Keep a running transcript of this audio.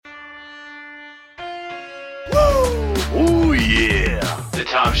yeah! The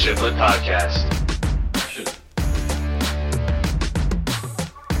Tom Shiflett Podcast.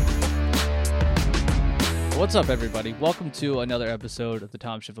 What's up, everybody? Welcome to another episode of the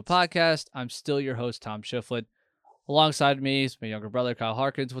Tom Shiflett Podcast. I'm still your host, Tom Shiflett. Alongside me is my younger brother, Kyle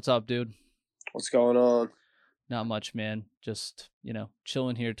Harkins. What's up, dude? What's going on? Not much, man. Just,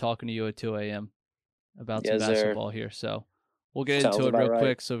 chilling here, talking to you at 2 a.m. about Yes, some sir. basketball here. So we'll get Sounds into it about real right.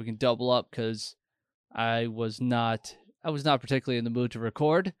 quick so we can double up because I was not particularly in the mood to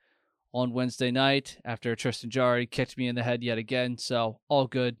record on Wednesday night after Tristan Jari kicked me in the head yet again. So all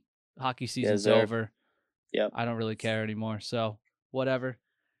good. Hockey season's sir. over. Yep. I don't really care anymore. So whatever.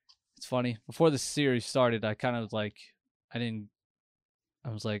 It's funny. Before the series started, I kind of was like, I'm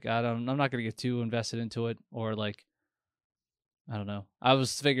not going to get too invested into it, or like, I don't know. I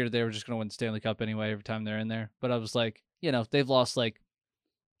was figured they were just going to win the Stanley Cup anyway every time they're in there. But I was like, they've lost like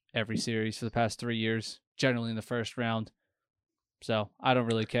every series for the past 3 years, generally in the first round. So I don't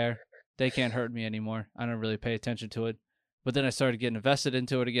really care. They can't hurt me anymore. I don't really pay attention to it. But then I started getting invested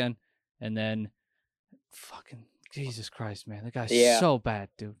into it again. And then fucking Jesus Christ, man. That guy's so bad,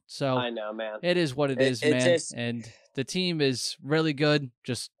 dude. So I know, man. it is what it is, man. And the team is really good.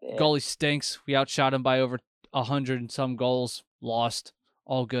 Just goalie stinks. We outshot him by over 100 and some goals. Lost.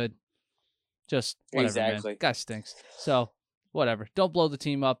 All good. Just whatever, man. Guy stinks. So whatever. Don't blow the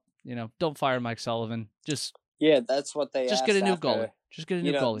team up. Don't fire Mike Sullivan. Just that's what they just asked get a new after, goalie. Just get a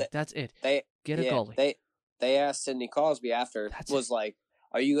new goalie. That's it. Get a goalie. They asked Sidney Crosby after. Like,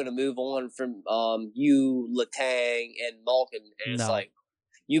 are you going to move on from you, Letang, and Malkin? And it's like,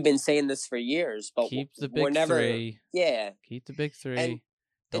 you've been saying this for years, but keep the big three. Yeah. Keep the big three. And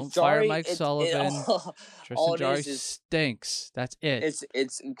don't fire Mike Sullivan. Tristan Jari stinks. That's it.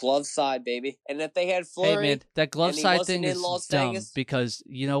 It's glove side, baby. And if they had Fleury, hey man, that glove side thing is dumb Vegas, because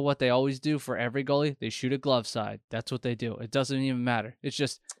you know what they always do for every goalie? They shoot a glove side. That's what they do. It doesn't even matter. It's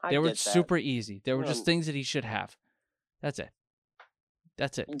just they were super easy. They were just things that he should have. That's it.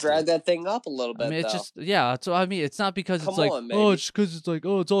 That's it. Drag that thing up a little bit. I mean, it's though. just so I mean, it's not because it's like it's because it's like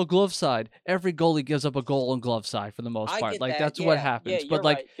it's all glove side. Every goalie gives up a goal on glove side for the most part. Like that's what happens. But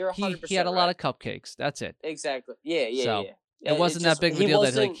like he had a lot of cupcakes. That's it. Exactly. Yeah. So it wasn't that big of a deal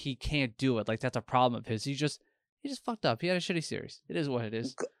that like he can't do it. Like that's a problem of his. He just fucked up. He had a shitty series. It is what it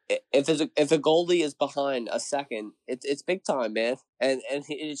is. If a goalie is behind a second, it's big time, man. And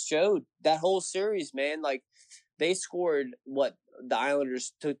it showed that whole series, man. Like they scored what the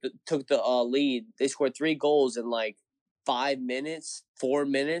Islanders took the lead. They scored 3 goals in like 4 minutes,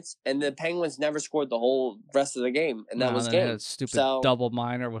 and the Penguins never scored the whole rest of the game, and that was game. They had a stupid double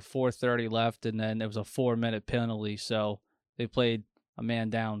minor with 4:30 left, and then it was a 4-minute penalty, so they played a man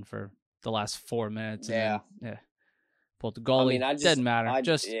down for the last 4 minutes. And then, pulled the goalie. Doesn't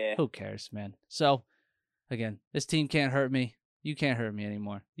matter. Who cares, man? So again, this team can't hurt me. You can't hurt me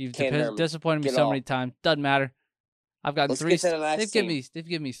anymore. You've disappointed me so many times. Doesn't matter. I've gotten 3. They've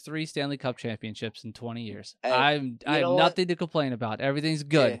given me 3 Stanley Cup championships in 20 years. I have nothing to complain about. Everything's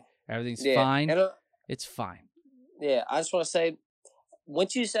good. Everything's fine. It's fine. Yeah, I just want to say,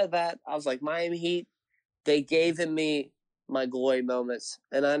 once you said that, I was like, Miami Heat, they gave me my glory moments,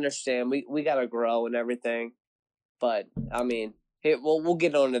 and I understand we got to grow and everything, but I mean, we'll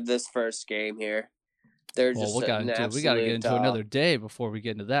get on to this first game here. They're just we got to get into another day before we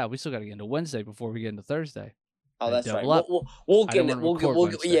get into that. We still got to get into Wednesday before we get into Thursday. Oh, that's right. We'll get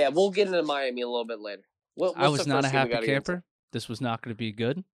into Miami a little bit later. I was not a happy camper. This was not going to be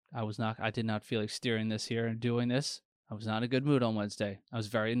good. I did not feel like steering this here and doing this. I was not in a good mood on Wednesday. I was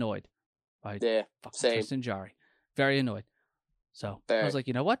very annoyed by Tristan Jari. Very annoyed. So I was like,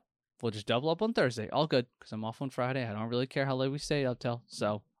 you know what? We'll just double up on Thursday. All good, because I'm off on Friday. I don't really care how late we stay up till.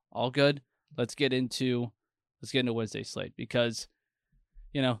 So all good. Let's get into Wednesday's slate because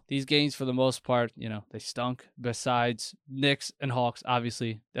these games for the most part, they stunk. Besides Knicks and Hawks,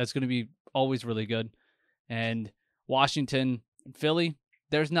 obviously, that's going to be always really good. And Washington, Philly,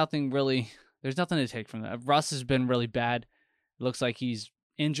 there's nothing to take from that. Russ has been really bad. It looks like he's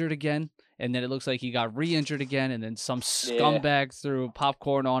injured again, and then it looks like he got re-injured again, and then some scumbag threw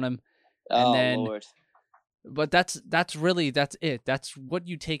popcorn on him. And Lord. But that's it. That's what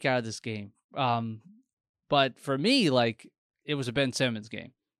you take out of this game. But for me, like, it was a Ben Simmons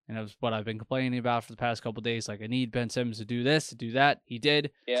game, and that was what I've been complaining about for the past couple of days. Like, I need Ben Simmons to do this, to do that. He did.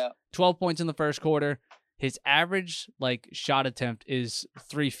 Yeah. 12 points in the first quarter. His average shot attempt is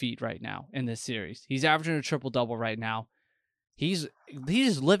 3 feet right now in this series. He's averaging a triple-double right now. He's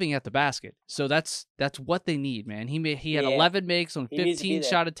living at the basket. So that's what they need, man. He had 11 makes on 15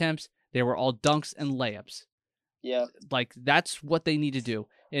 shot attempts. They were all dunks and layups. Yeah. That's what they need to do.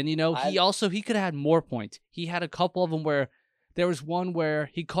 And he could have had more points. He had a couple of them where there was one where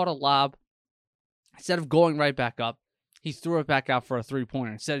he caught a lob. Instead of going right back up, he threw it back out for a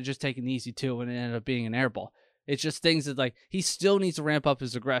 3-pointer instead of just taking the easy 2 and it ended up being an air ball. It's just things that, like, he still needs to ramp up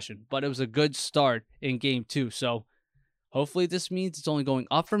his aggression, but it was a good start in game 2. So hopefully this means it's only going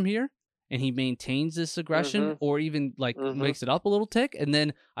up from here and he maintains this aggression or even, like, makes it up a little tick. And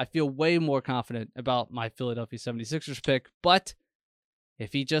then I feel way more confident about my Philadelphia 76ers pick. But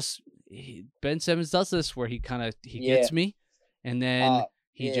if Ben Simmons does this where he gets me and then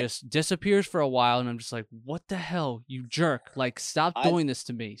he just disappears for a while, and I'm just like, what the hell, you jerk. Like, stop doing this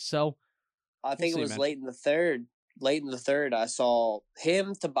to me. So I think it was late in the third, I saw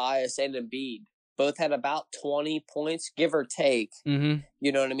him, Tobias, and Embiid. Both had about 20 points, give or take. Mm-hmm.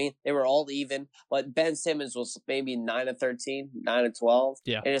 You know what I mean? They were all even. But Ben Simmons was maybe 9 of 13, 9 of 12.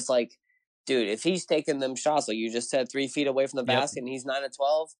 Yeah. And it's like, dude, if he's taking them shots, like you just said, 3 feet away from the basket, and he's 9 of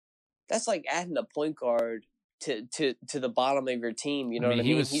 12, that's like adding a point guard to the bottom of your team. You know what I mean?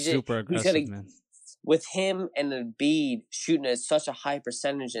 He was super aggressive, man. With him and Embiid shooting at such a high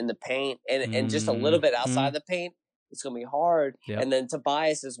percentage in the paint and just a little bit outside the paint, it's gonna be hard. Yep. And then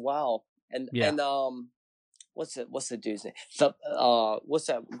Tobias as well. And what's the dude's name? What's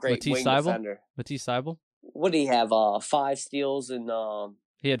that great wing defender? Matisse Thybulle? What did he have? 5 steals and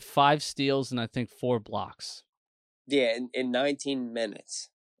he had 5 steals and I think 4 blocks. Yeah, in 19 minutes.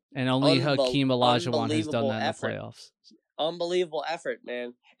 And only Hakeem Olajuwon has done that in the playoffs. Unbelievable effort,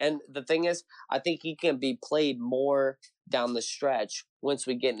 man. And the thing is, I think he can be played more down the stretch once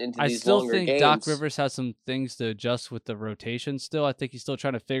we get into these longer games. I still think Doc Rivers has some things to adjust with the rotation still. I think he's still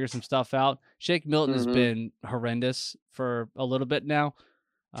trying to figure some stuff out. Shake Milton has been horrendous for a little bit now.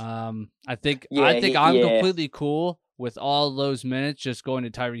 I think I'm completely cool with all those minutes just going to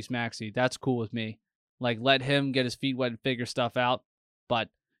Tyrese Maxey. That's cool with me. Like, let him get his feet wet and figure stuff out. But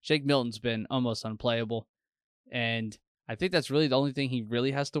Shake Milton's been almost unplayable. And I think that's really the only thing he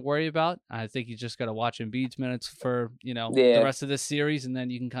really has to worry about. I think he's just got to watch Embiid's minutes for, the rest of this series, and then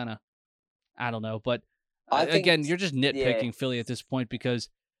you can kind of, I don't know. But again, you're just nitpicking Philly at this point because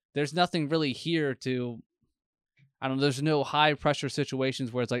there's nothing really here to, I don't know, there's no high-pressure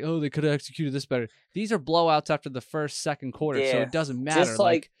situations where it's like, oh, they could have executed this better. These are blowouts after the first, second quarter, so it doesn't matter. Just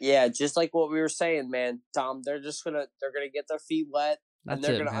just like what we were saying, man, Tom, they're gonna get their feet wet, and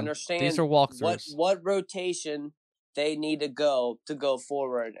they're gonna understand these are walkthroughs. What rotation they need to go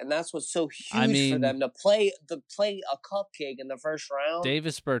forward, and that's what's so huge for them to play a cupcake in the first round.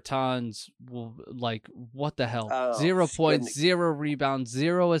 Davis Bertans, what the hell? 0 points, 0 rebounds,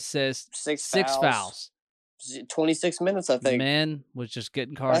 0 assists, 6 fouls. 26 minutes, I think. Man was just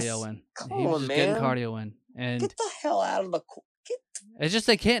getting cardio in. He was just getting cardio in, and get the hell out of the. It's just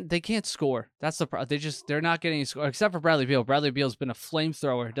they can't score. That's the problem. They're not getting a score except for Bradley Beal. Bradley Beal's been a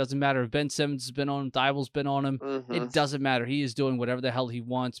flamethrower. It doesn't matter if Ben Simmons has been on him, Thybulle's been on him. It doesn't matter. He is doing whatever the hell he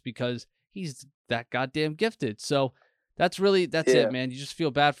wants because he's that goddamn gifted. So that's it, man. You just feel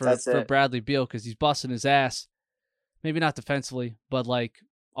bad for Bradley Beal because he's busting his ass. Maybe not defensively, but like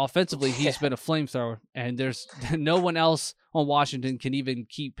offensively, he's been a flamethrower, and there's no one else on Washington can even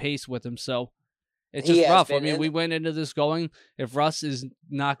keep pace with him. So. It's just rough. I mean, we went into this going, if Russ is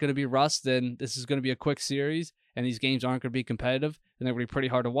not going to be Russ, then this is going to be a quick series, and these games aren't going to be competitive, and they're going to be pretty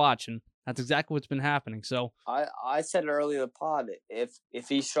hard to watch, and that's exactly what's been happening. So I said earlier in the pod, if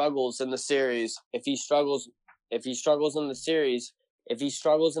he struggles in the series, if he struggles in the series,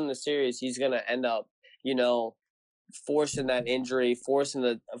 he's going to end up, forcing that injury, forcing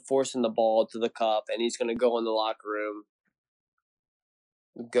the ball to the cup, and he's going to go in the locker room.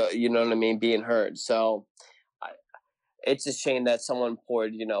 Go, you know what I mean, being hurt. So it's a shame that someone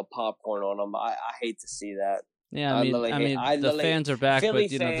poured, popcorn on him. I hate to see that. Yeah, I mean, the fans are back, but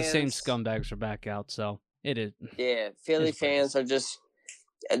the same scumbags are back out. So it is. Yeah, Philly fans are just,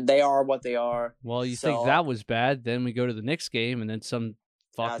 they are what they are. Well, you think that was bad? Then we go to the Knicks game, and then some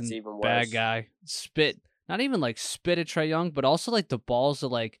fucking bad guy not even like spit at Trae Young, but also like the balls to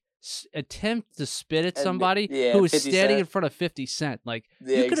like attempt to spit at somebody who was standing in front of 50 Cent. Like,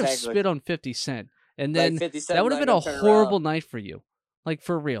 you could have spit on 50 Cent, and then that would have been a horrible night for you. Like,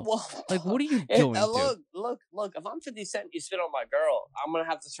 for real. Well, like, what are you doing, dude? Look, if I'm 50 Cent, you spit on my girl, I'm going to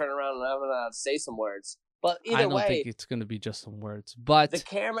have to turn around and I'm going to say some words. But either way, I don't think it's going to be just some words. But the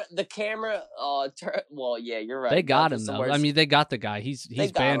camera. Well, yeah, you're right. They got him though. I mean, they got the guy. He's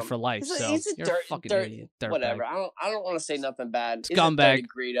banned for life. He's a fucking idiot. Whatever. I don't want to say nothing bad. Scumbag.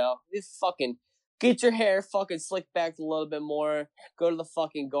 Greedo. He's fucking. Get your hair fucking slicked back a little bit more. Go to the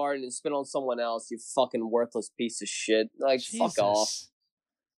fucking garden and spit on someone else. You fucking worthless piece of shit. Like, Jesus. Fuck off.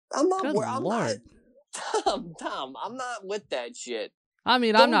 I'm not. Tom, I'm not with that shit. I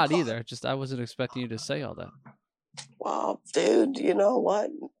mean, I'm not either. Just I wasn't expecting you to say all that. Well, dude, you know what?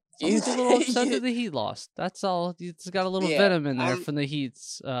 I'm a little upset that the Heat lost. That's all. It's got a little venom in there from the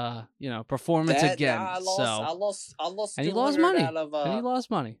Heat's, performance again. I lost and he lost money. out of and he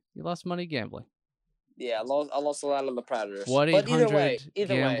lost money. He lost money gambling. Yeah, I lost a lot on the Predators.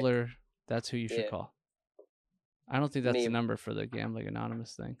 1-800-GAMBLER. That's who you should call. I don't think that's the number for the Gambling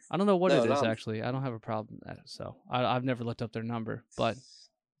Anonymous thing. I don't know what it is, actually. I don't have a problem with that. So I've never looked up their number. But,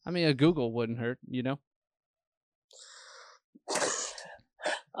 I mean, a Google wouldn't hurt, you know?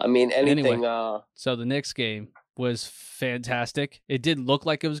 I mean, anything. Anyway, so the Knicks game was fantastic. It didn't look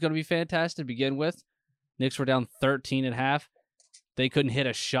like it was going to be fantastic to begin with. Knicks were down 13 at half. They couldn't hit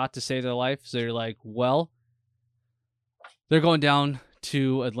a shot to save their life. So you're like, well, they're going down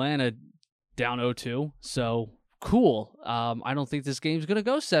to Atlanta down 0-2. So cool. I don't think this game's going to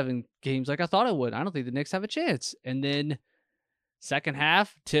go 7 games like I thought it would. I don't think the Knicks have a chance. And then second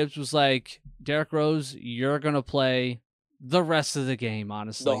half, Tibbs was like, Derrick Rose, you're going to play the rest of the game,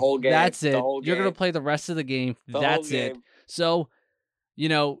 honestly. The whole game. That's it. You're going to play the rest of the game. That's it. So,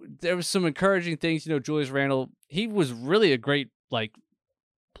 there was some encouraging things. Julius Randle, he was really a great,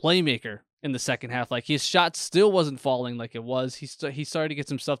 playmaker in the second half. Like, his shot still wasn't falling like it was. He started to get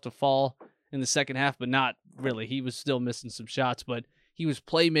some stuff to fall in the second half, but not really. He was still missing some shots, but he was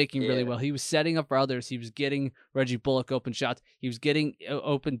playmaking really well. He was setting up for others. He was getting Reggie Bullock open shots. He was getting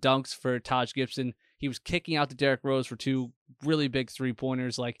open dunks for Taj Gibson. He was kicking out to Derrick Rose for 2 really big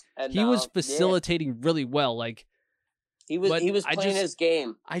 3-pointers. He was facilitating really well. He was playing his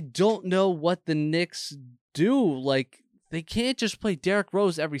game. I don't know what the Knicks do. They can't just play Derrick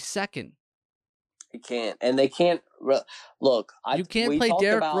Rose every second. They can't, and they can't look. You can't play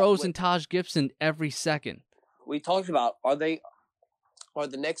Derrick Rose and Taj Gibson every second. We talked about are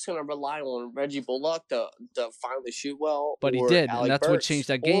the Knicks going to rely on Reggie Bullock to finally shoot well? But he did, and that's what changed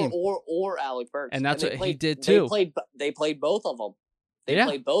that game. Or Alec Burks, and that's what he did too. They played both of them.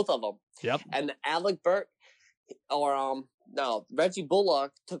 Played both of them. Yep. And Alec Burks Reggie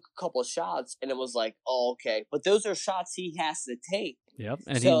Bullock took a couple of shots, and it was like, oh, okay. But those are shots he has to take. Yep,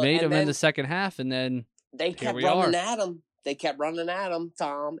 and he made them in the second half, and then they kept running at him. They kept running at him,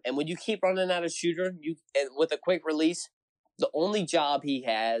 Tom. And when you keep running at a shooter, and with a quick release, the only job he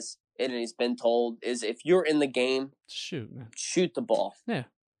has, and he's been told, is if you're in the game, shoot the ball. Yeah.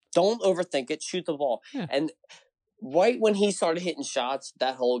 Don't overthink it. Shoot the ball. Yeah. And right when he started hitting shots,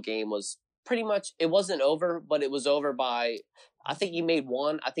 that whole game was pretty much, it wasn't over, but it was over by, I think he made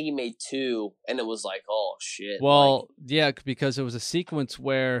 1, I think he made 2, and it was like, oh, shit. Well, yeah, because it was a sequence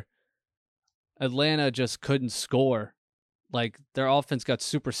where Atlanta just couldn't score. Their offense got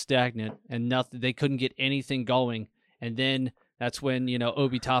super stagnant, and they couldn't get anything going. And then that's when,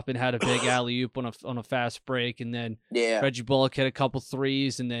 Obi Toppin had a big alley-oop on a fast break, and then Reggie Bullock hit a couple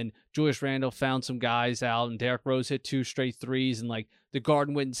threes, and then Julius Randle found some guys out, and Derrick Rose hit 2 straight threes, and the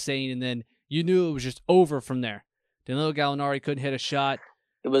Garden went insane, and then you knew it was just over from there. Danilo Gallinari couldn't hit a shot.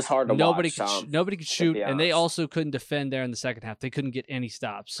 It was hard to watch. Nobody could shoot, and they also couldn't defend there in the second half. They couldn't get any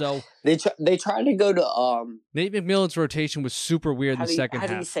stops. So they tried to go to Nate McMillan's rotation was super weird in the second half.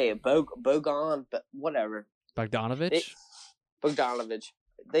 How do you say it? Bogan, but whatever. Bogdanovich.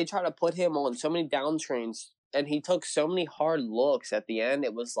 They tried to put him on so many down trains, and he took so many hard looks at the end.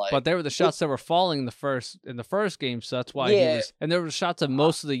 It was like, but they were the shots that were falling in the first game, so that's why he was. And there were shots of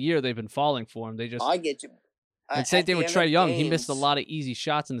most of the year they've been falling for him. I get you. And same thing with Trae Young. He missed a lot of easy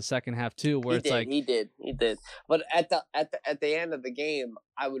shots in the second half too, where he did. But at the end of the game,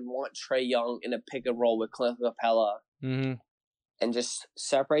 I would want Trae Young in a pick and roll with Clint Capella, and just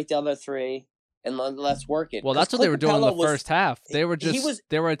separate the other 3 and let's work it. Well, that's what they were doing in the first half. They were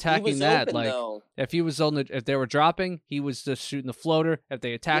they were attacking that. Open, if they were dropping, he was just shooting the floater. If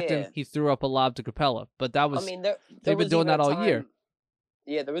they attacked him, he threw up a lob to Capella. But that was they've been doing that all year.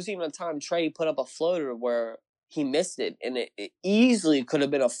 Yeah, there was even a time Trae put up a floater where he missed it, and it easily could have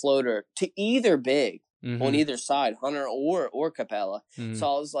been a floater to either big on either side, Hunter or Capella.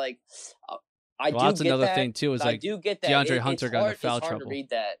 So I was like, that's another thing too. Is I do get that. DeAndre Hunter got into foul trouble. To read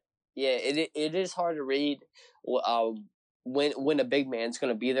that. Yeah, it is hard to read when a big man's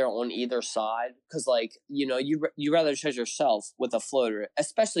going to be there on either side, because you rather judge yourself with a floater,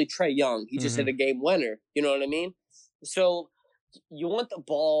 especially Trae Young. He just hit a game winner. You know what I mean? So you want the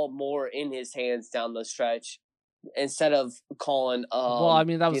ball more in his hands down the stretch, instead of calling.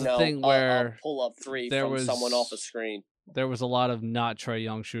 That was the thing where a pull up 3 from someone off a screen. There was a lot of not Trae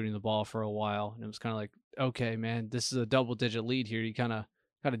Young shooting the ball for a while, and it was kind of like, okay, man, this is a double-digit lead here. You kind of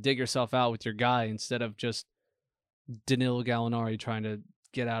dig yourself out with your guy instead of just Danilo Gallinari trying to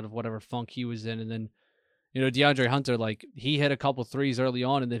get out of whatever funk he was in. And then, DeAndre Hunter, like, he hit a couple threes early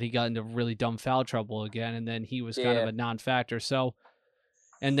on, and then he got into really dumb foul trouble again, and then he was kind of a non-factor. So,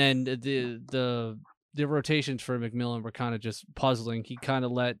 and then the rotations for McMillan were kind of just puzzling. He kind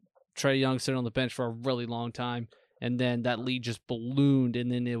of let Trae Young sit on the bench for a really long time, and then that lead just ballooned,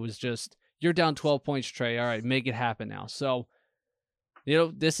 and then it was just, you're down 12 points, Trae. All right, make it happen now. So,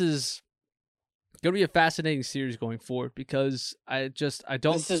 this is going to be a fascinating series going forward, because I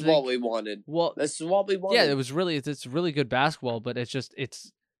don't This is what we wanted. Well, this is what we wanted. Yeah, it's really good basketball, but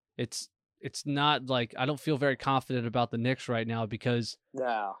it's not like, I don't feel very confident about the Knicks right now, because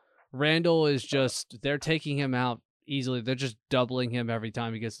Randall is just, they're taking him out easily. They're just doubling him every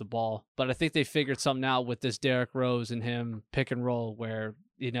time he gets the ball. But I think they figured something out with this Derrick Rose and him pick and roll, where,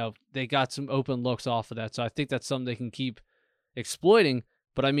 they got some open looks off of that. So I think that's something they can keep exploiting.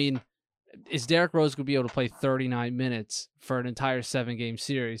 But I mean, is Derrick Rose going to be able to play 39 minutes for an entire 7-game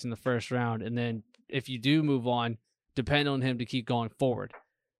series in the first round? And then if you do move on, depend on him to keep going forward.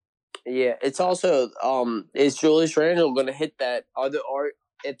 Yeah, it's also, is Julius Randle going to hit that?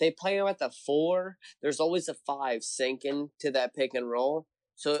 If they play him at the 4, there's always a 5 sinking to that pick and roll.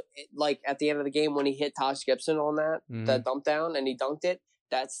 So, like, at the end of the game when he hit Taj Gibson on that dump down and he dunked it,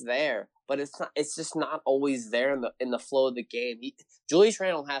 that's there. But it's just not always there in the flow of the game. Julius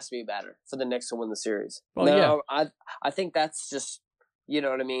Randle has to be better for the Knicks to win the series. Well, I think that's just, you know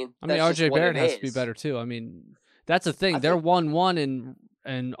what I mean? I mean, RJ Barrett has to be better too. I mean, that's the thing. They're 1-1,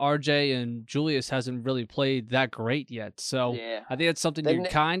 and RJ and Julius hasn't really played that great yet. So I think that's something you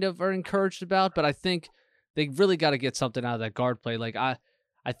kind of are encouraged about. But I think they really got to get something out of that guard play. Like I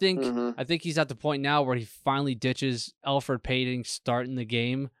think he's at the point now where he finally ditches Elfrid Payton starting the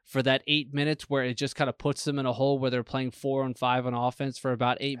game for that 8 minutes, where it just kind of puts them in a hole where they're playing 4-on-5 on offense for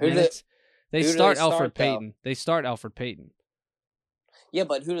about 8 minutes. They start Elfrid Payton. They start Elfrid Payton. Yeah,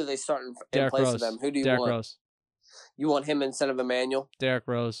 but who do they start in place of them? Who do you want? Derrick Rose. You want him instead of Emmanuel? Derrick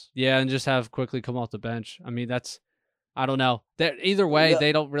Rose. Yeah, and just have quickly come off the bench. I mean, I don't know. Either way,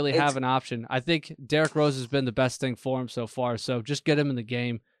 they don't really have an option. I think Derrick Rose has been the best thing for him so far, so just get him in the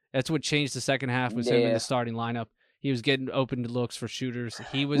game. That's what changed the second half, was him in the starting lineup. He was getting open looks for shooters.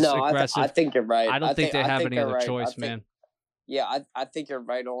 He was aggressive. I think you're right. I don't think they have any other choice, man. Yeah, I think you're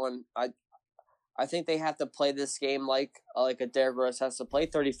right on. I think they have to play this game like a Derrick Rose has to play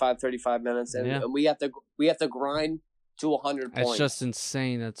 35 minutes, and we have to grind to 100 points. It's just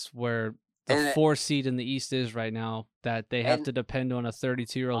insane. That's where the 4 seed in the East is right now, that they have to depend on a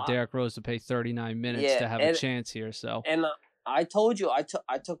 32-year-old Derrick Rose to play 39 minutes to have a chance here. So I told you I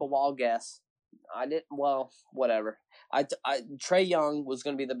took a wild guess. I didn't. Well, whatever. Trae Young was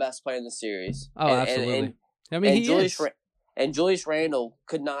going to be the best player in the series. Oh, absolutely. I mean, he is. And Julius Randle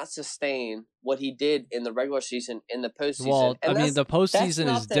could not sustain what he did in the regular season in the postseason. Well, I mean, the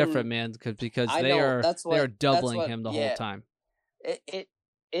postseason is different, man, because they are doubling him the whole time.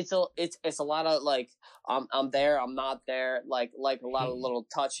 It's a lot of like I'm there, I'm not there, like a lot of little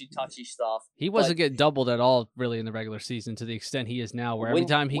touchy stuff. He wasn't getting doubled at all really in the regular season to the extent he is now, where every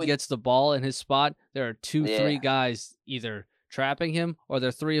time he gets the ball in his spot, there are 2-3 guys either trapping him or there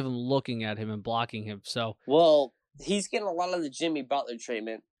are 3 of them looking at him and blocking him. So he's getting a lot of the Jimmy Butler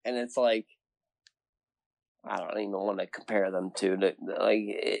treatment, and it's like, I don't even want to compare them to.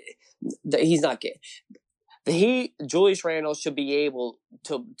 He's not getting. Julius Randle should be able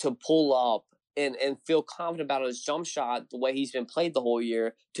to pull up and feel confident about his jump shot the way he's been played the whole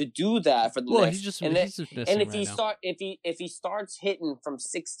year, to do that for the next. He's just if he starts hitting from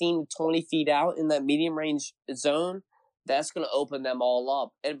 16 to 20 feet out in that medium range zone, that's going to open them all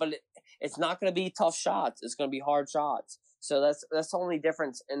up. But it's not going to be tough shots. It's going to be hard shots. So that's the only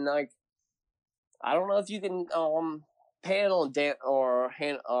difference. And like, I don't know if you can pan on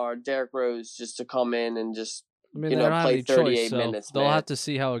Derrick Rose just to come in and just play 38 minutes. They'll have to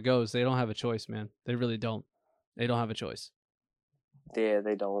see how it goes. They don't have a choice, man. They really don't. They don't have a choice. Yeah,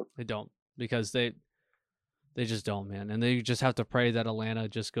 they don't. They don't, because they just don't, man. And they just have to pray that Atlanta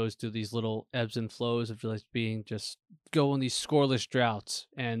just goes through these little ebbs and flows of just go on these scoreless droughts,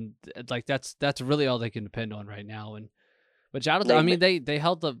 and like that's really all they can depend on right now. But shout out to, I mean, they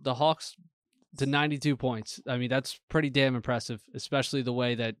held the Hawks to 92 points. I mean, that's pretty damn impressive, especially the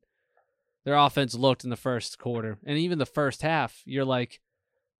way that their offense looked in the first quarter. And even the first half, you're like,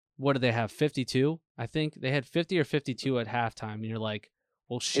 what did they have, 52? I think they had 50 or 52 at halftime. And you're like,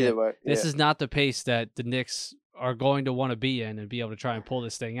 well, shit, this is not the pace that the Knicks are going to want to be in and be able to try and pull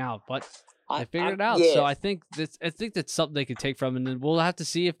this thing out. But they figured it out. Yeah. So I think that's something they could take from. And then we'll have to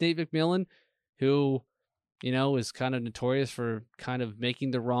see if Nate McMillan, who, is kind of notorious for kind of making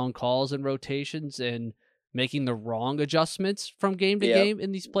the wrong calls and rotations and making the wrong adjustments from game to game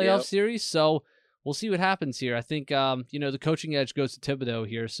in these playoff series. So we'll see what happens here. I think the coaching edge goes to Thibodeau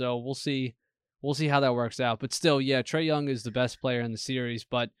here, so we'll see how that works out. But still, yeah, Trae Young is the best player in the series,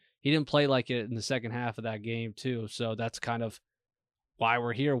 but he didn't play like it in the second half of that game too. So that's kind of why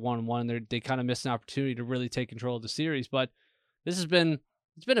we're here 1-1. They kind of missed an opportunity to really take control of the series. But it's been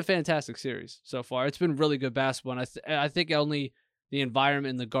a fantastic series so far. It's been really good basketball, and I think only the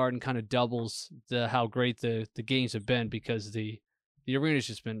environment in the Garden kind of doubles how great the games have been, because the arena's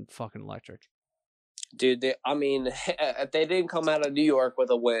just been fucking electric. Dude, if they didn't come out of New York with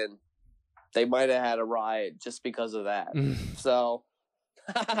a win, they might have had a riot just because of that. So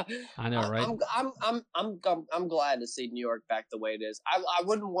I know, right? I'm glad to see New York back the way it is. I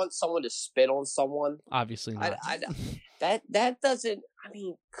wouldn't want someone to spit on someone. Obviously not. That doesn't. I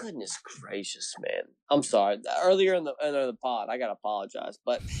mean, goodness gracious, man. I'm sorry. Earlier in the pod, I gotta apologize.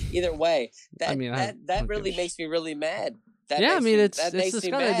 But either way, that really makes me really mad. It's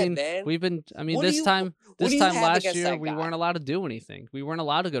disgusting. Man. We've been. This time last year, we weren't allowed to do anything. We weren't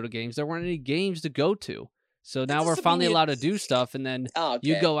allowed to go to games. There weren't any games to go to. So now we're finally allowed to do stuff, and then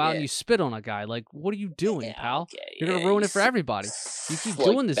you go out and you spit on a guy. Like, what are you doing, pal? You're going to ruin it for everybody. You keep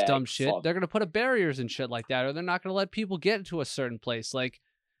doing this dumb shit, they're going to put up barriers and shit like that, or they're not going to let people get to a certain place. Like,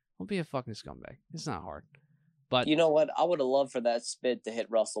 don't be a fucking scumbag. It's not hard. But you know what? I would have loved for that spit to hit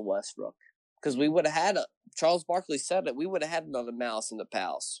Russell Westbrook, because we would have had Charles Barkley said it. We would have had another Mouse in the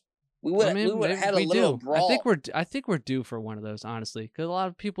Palace. We would have had a little brawl. I think we're due for one of those, honestly, because a lot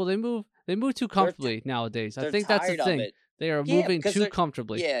of people they move too comfortably nowadays. I think that's the thing. They are moving too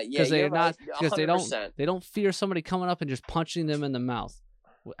comfortably. Because they're not, right, because they don't fear somebody coming up and just punching them in the mouth,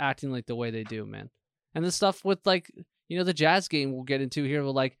 acting like the way they do, man. And the stuff with the Jazz game we'll get into here,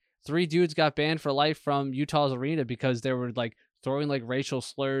 where 3 dudes got banned for life from Utah's arena because they were throwing racial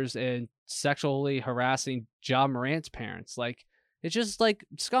slurs and sexually harassing Ja Morant's parents. It's just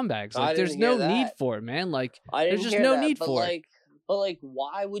scumbags. There's no need for it, man. There's just no need for it. But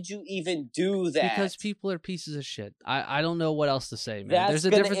why would you even do that? Because people are pieces of shit. I don't know what else to say, man. There's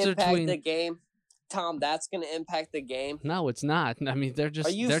a difference between the game. Tom, that's going to impact the game. No, it's not. I mean, they're just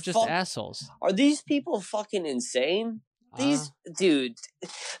assholes. Are these people fucking insane? Dude.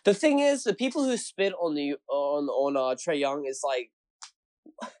 The thing is, the people who spit on Trae Young is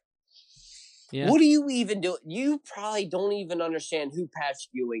yeah. What do you even do? You probably don't even understand who Pat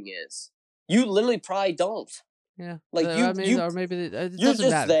Ewing is. You literally probably don't. Yeah, or maybe it doesn't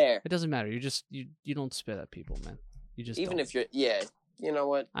matter. There. It doesn't matter. You don't spit at people, man. You just even don't. If you're you know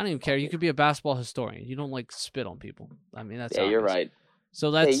what? I don't even care. You could be a basketball historian. You don't spit on people. I mean, that's obvious. You're right. So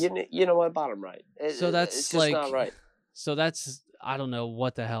that's you know what? Bottom right. It's just not right. So that's I don't know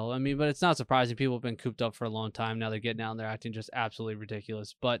what the hell. I mean, but it's not surprising. People have been cooped up for a long time. Now they're getting out and they're acting just absolutely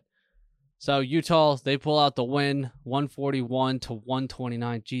ridiculous. But so Utah, they pull out the win,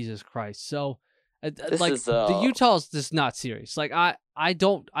 141-129. Jesus Christ. So the Utah's just not serious. I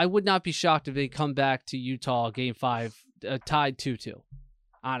would not be shocked if they come back to Utah game 5 tied 2-2.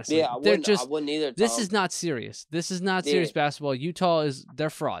 Honestly, yeah, I wouldn't either. Tom. This is not serious. This is not serious basketball. Utah they're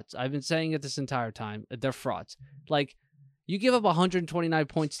frauds. I've been saying it this entire time. They're frauds. You give up 129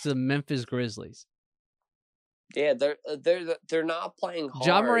 points to the Memphis Grizzlies. Yeah, they're not playing hard.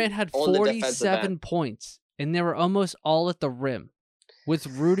 Ja Morant had 47 points, and they were almost all at the rim, with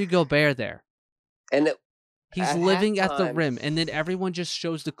Rudy Gobert there. And he's living at the rim, and then everyone just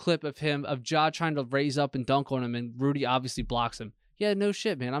shows the clip of Ja trying to raise up and dunk on him, and Rudy obviously blocks him. Yeah, no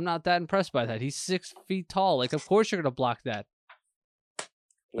shit, man. I'm not that impressed by that. He's 6 feet tall. Of course you're gonna block that.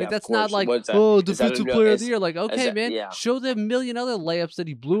 That's not defensive player of the year. Okay, man, show the million other layups that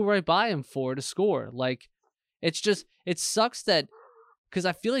he blew right by him to score. It sucks that, because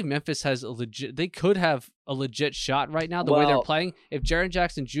I feel like Memphis has they could have a legit shot right now the way they're playing. If Jaren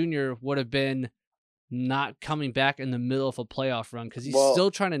Jackson Jr. would have been not coming back in the middle of a playoff run, because he's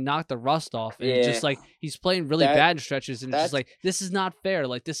still trying to knock the rust off, and just he's playing really bad stretches, and it's just this is not fair.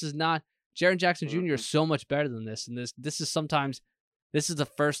 This is not Jaren Jackson Jr. is so much better than this, and this is the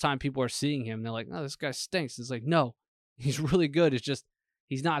first time people are seeing him. They're like, "No, this guy stinks." It's no, he's really good. It's just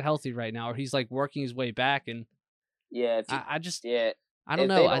he's not healthy right now, or he's working his way back, and I don't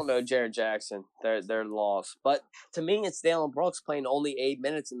know. They don't know Jaren Jackson. They're lost. But to me, it's Dalen Brooks playing only 8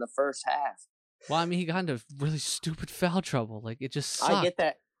 minutes in the first half. Well, I mean, he got into really stupid foul trouble. It just sucked. I get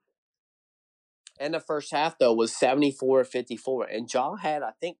that. And the first half, though, was 74-54. And Ja had,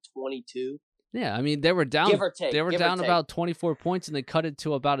 I think, 22. Yeah, I mean, they were down. Give or take. They were down about 24 points, and they cut it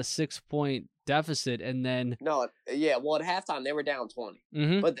to about a 6-point deficit. And then... No, yeah, well, at halftime, they were down 20.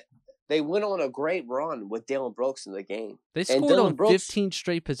 Mm-hmm. But they went on a great run with Dalen Brooks in the game. They scored on 15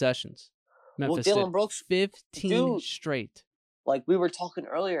 straight possessions. Memphis Dalen Brooks... 15 straight. like we were talking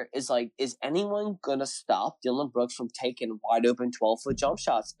earlier, is anyone gonna stop Dylan Brooks from taking wide open 12-foot jump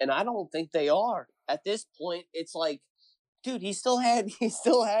shots? And I don't think they are. At this point, it's like, dude, he still had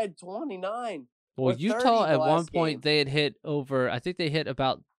 29. Well, Utah at one point game. they had hit over. I think they hit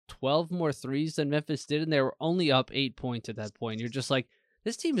about 12 more threes than Memphis did, and they were only up 8 points at that point. You're just like,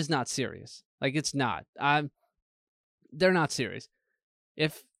 this team is not serious. Like, it's not. They're not serious.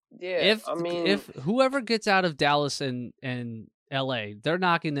 If whoever gets out of Dallas and LA, they're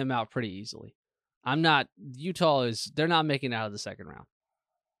knocking them out pretty easily. They're not making it out of the second round.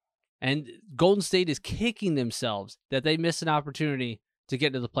 And Golden State is kicking themselves that they missed an opportunity to get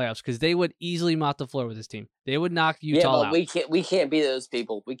into the playoffs, because they would easily mop the floor with this team. They would knock Utah out. We can't be those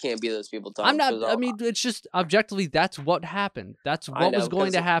people. We can't be those people, Tom. It's just objectively, that's what happened. That's what was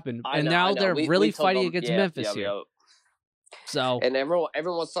going to happen. And now they're really fighting against Memphis here. So, and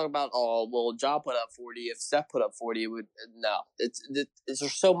everyone's talking about, oh, well, Ja put up 40. If Steph put up 40, it would no.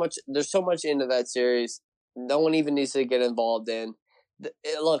 There's so much into that series. No one even needs to get involved in.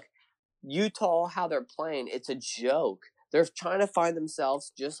 Look, Utah, how they're playing, it's a joke. They're trying to find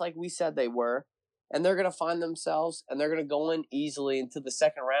themselves just like we said they were, and they're gonna find themselves, and they're gonna go in easily into the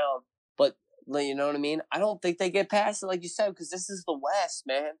second round. But you know what I mean? I don't think they get past it, like you said, because this is the West,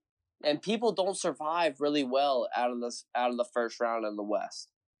 man. And people don't survive really well out of the first round in the West.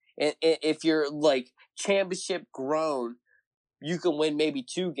 And if you're like championship grown, you can win maybe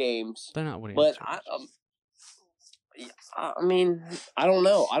 2 games. They're not winning. But I mean, I don't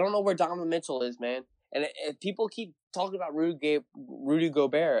know. I don't know where Donovan Mitchell is, man. And people keep talking about Rudy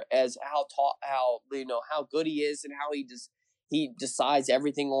Gobert as how good he is, and how he decides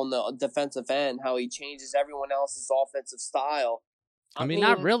everything on the defensive end, how he changes everyone else's offensive style. I mean,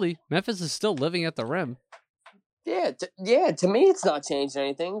 not really. Memphis is still living at the rim. Yeah. To me, it's not changed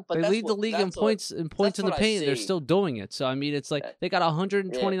anything. But they lead the league in points in the paint. They're still doing it. So I mean, it's like they got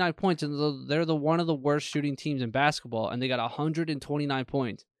 129 points, and they're one of the worst shooting teams in basketball, and they got 129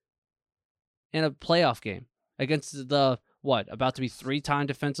 points in a playoff game against the about to be 3-time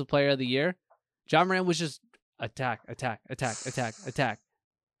Defensive Player of the Year. Ja Morant was just attack.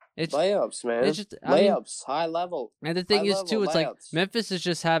 It's layups, man. It's just layups, high level. And the thing is, too, it's like Memphis is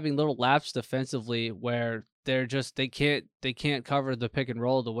just having little laps defensively where they can't cover the pick and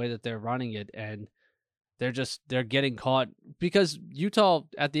roll the way that they're running it, and they're getting caught, because Utah,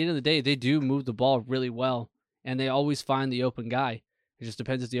 at the end of the day, they do move the ball really well, and they always find the open guy. It just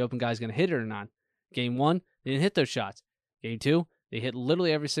depends if the open guy is going to hit it or not. Game 1, they didn't hit those shots. Game 2, they hit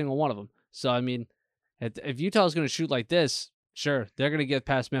literally every single one of them. So I mean, if Utah is going to shoot like this, sure, they're going to get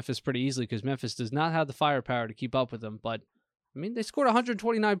past Memphis pretty easily, because Memphis does not have the firepower to keep up with them. But, I mean, they scored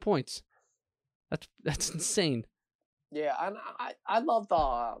 129 points. That's insane. Yeah, I love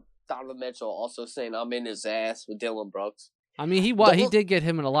Donovan Mitchell also saying, I'm in his ass with Dylan Brooks. I mean, he got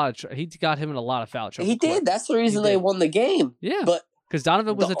him in a lot of foul trouble. He did. That's the reason they won the game. Yeah, but because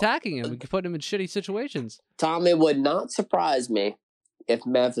Donovan was attacking him and putting him in shitty situations. Tom, it would not surprise me if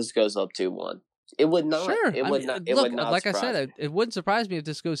Memphis goes up 2-1. It would not. Sure. It would not. Like I said, it wouldn't surprise me if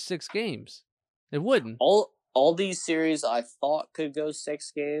this goes 6 games. It wouldn't. All these series I thought could go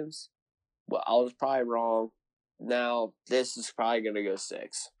 6 games. Well, I was probably wrong. Now this is probably going to go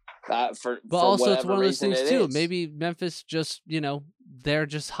 6. But also, it's one of those things too. Maybe Memphis just, they're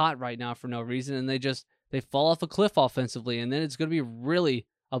just hot right now for no reason, and they fall off a cliff offensively, and then it's going to be really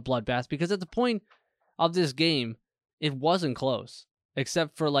a bloodbath, because at the point of this game, it wasn't close,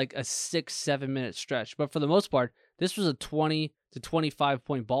 except for like a 6-7 minute stretch. But for the most part, this was a 20 to 25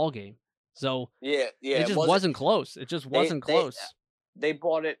 point ball game. So it just wasn't close. It just wasn't close. They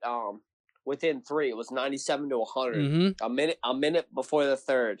bought it within 3. It was 97 to 100. Mm-hmm. A minute before the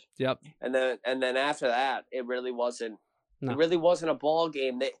third. Yep. And then after that, it really wasn't. No. It really wasn't a ball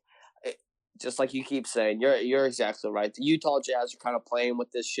game. Just like you keep saying, you're exactly right. The Utah Jazz are kind of playing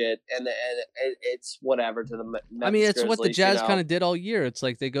with this shit, and it's whatever to the Memphis it's Grizzlies, what the Jazz kind of did all year. It's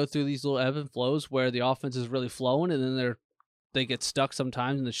like they go through these little ebb and flows where the offense is really flowing, and then they get stuck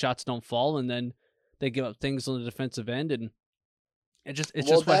sometimes, and the shots don't fall, and then they give up things on the defensive end, and it's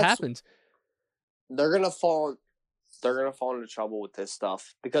just what happens. They're gonna fall into trouble with this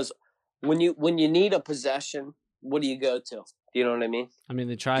stuff, because when you need a possession, what do you go to? You know what I mean? I mean,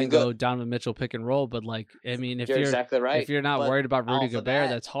 they try and go Donovan Mitchell pick and roll, but if you're exactly right. If you're not worried about Rudy Gobert,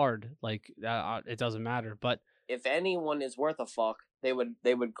 that's hard. It doesn't matter. But if anyone is worth a fuck, they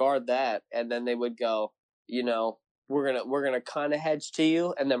would guard that, and then they would go, we're gonna kind of hedge to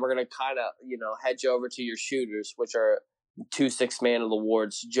you, and then we're gonna kind of hedge over to your shooters, which are 2 6-man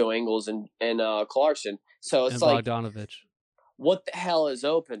awards, Joe Ingles and Clarkson. So it's like Bogdanovich. What the hell is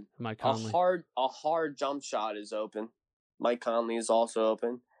open? Mike Conley. A hard jump shot is open. Mike Conley is also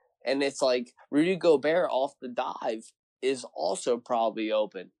open. And it's like Rudy Gobert off the dive is also probably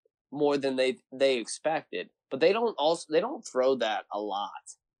open more than they expected. But they don't throw that a lot.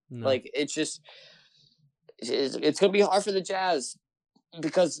 No. Like it's going to be hard for the Jazz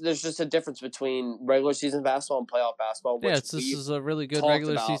because there's just a difference between regular season basketball and playoff basketball. Which this is a really good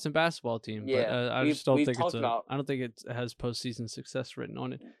regular season basketball team. Yeah, but I just don't think I don't think it has postseason success written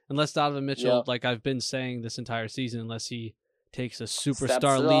on it. Unless Donovan Mitchell, like I've been saying this entire season, unless he takes a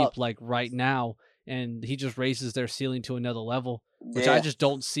superstar leap like right now and he just raises their ceiling to another level, which I just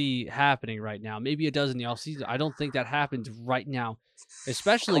don't see happening right now. Maybe it does in the offseason. I don't think that happens right now.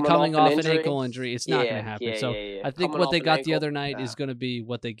 Especially coming off an ankle injury, it's not going to happen. So I think what they got the other night is going to be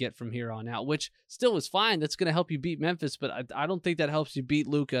what they get from here on out, which still is fine. That's going to help you beat Memphis, but I don't think that helps you beat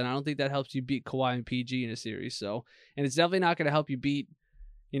Luka, and I don't think that helps you beat Kawhi and PG in a series. So, and it's definitely not going to help you beat,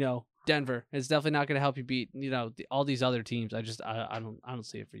 Denver. It's definitely not going to help you beat, all these other teams. I don't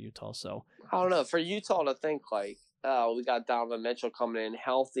see it for Utah. So I don't know, for Utah to think like, oh, we got Donovan Mitchell coming in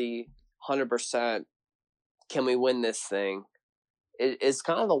healthy, 100%. Can we win this thing? It's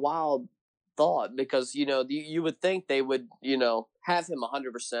kind of a wild thought because, you would think they would, have him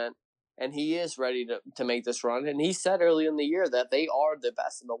 100%, and he is ready to make this run. And he said early in the year that they are the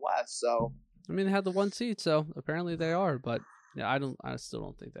best in the West. So, I mean, they had the 1 seed, so apparently they are, but I still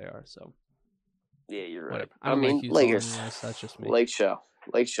don't think they are. So, yeah, you're right. Whatever. I mean, like Lakers. Anyways, that's just me. Lake Show,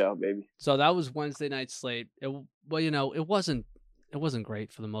 baby. So that was Wednesday night slate. It wasn't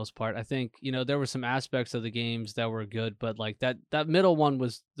great for the most part. I think, there were some aspects of the games that were good, but like that middle one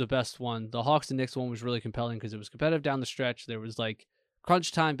was the best one. The Hawks and Knicks one was really compelling because it was competitive down the stretch. There was like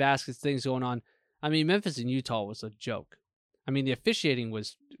crunch time baskets, things going on. I mean, Memphis and Utah was a joke. I mean, the officiating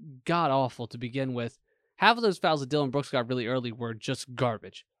was god awful to begin with. Half of those fouls that Dylan Brooks got really early were just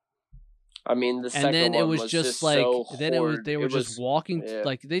garbage. I mean, the second one was just like, so then they were just walking,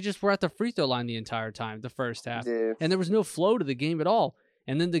 like they just were at the free throw line the entire time, the first half. Yeah. And there was no flow to the game at all.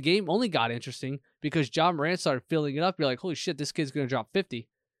 And then the game only got interesting because John Morant started filling it up. You're like, holy shit, this kid's going to drop 50.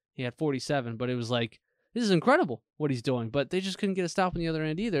 He had 47, but it was like, this is incredible what he's doing. But they just couldn't get a stop on the other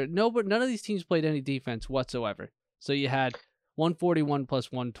end either. No, but none of these teams played any defense whatsoever. So you had 141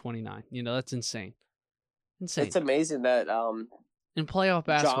 plus 129. That's insane. Insane. It's amazing that in playoff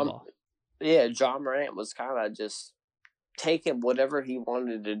basketball. John Morant was kind of just taking whatever he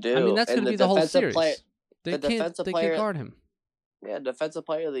wanted to do. I mean, that's going to be the whole series. They can't guard him. Yeah, defensive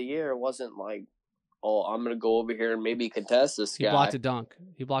player of the year wasn't like, oh, I'm going to go over here and maybe contest this guy. He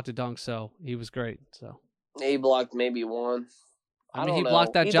blocked a dunk, so he was great. So he blocked maybe one. I mean, he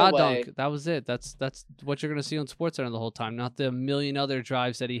blocked that jaw dunk. That was it. That's what you're going to see on SportsCenter the whole time, not the million other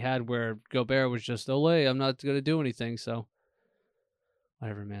drives that he had where Gobert was just, oh, wait, I'm not going to do anything, so.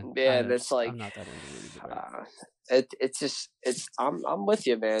 Whatever, man. Yeah, it's like I'm not that into it. I'm with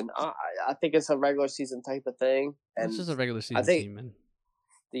you, man. I think it's a regular season type of thing. And it's just a regular season team, man.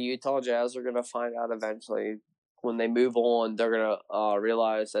 The Utah Jazz are gonna find out eventually when they move on. They're gonna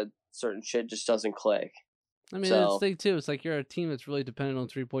realize that certain shit just doesn't click. I mean, that's the thing too. It's like you're a team that's really dependent on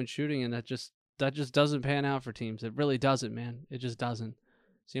 3-point shooting, and that just doesn't pan out for teams. It really doesn't, man. It just doesn't.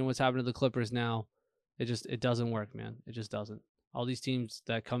 Seeing what's happened to the Clippers now, it doesn't work, man. It just doesn't. All these teams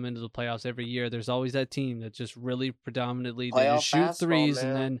that come into the playoffs every year, there's always that team that just really predominantly they just shoot threes,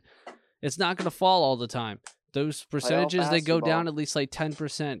 and then it's not going to fall all the time. Those percentages, they go down at least like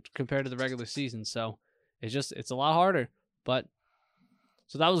 10% compared to the regular season. So it's a lot harder. But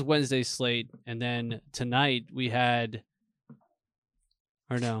so that was Wednesday's slate, and then tonight we had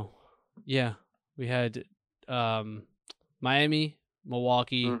Miami,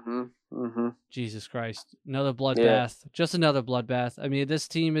 Milwaukee. Mm-hmm. Jesus Christ. Another bloodbath. Yeah. Just another bloodbath. I mean, this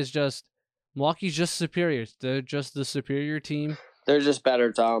team is just... Milwaukee's just superior. They're just the superior team. They're just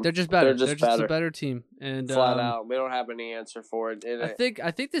better, Tom. They're just better. They're just a better team. And flat out. We don't have any answer for it.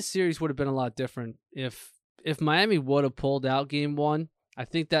 I think this series would have been a lot different if Miami would have pulled out game one. I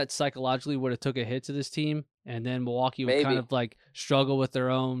think that psychologically would have took a hit to this team, and then Milwaukee would kind of like struggle with their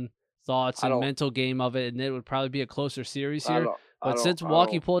own thoughts and mental game of it, and it would probably be a closer series here. But since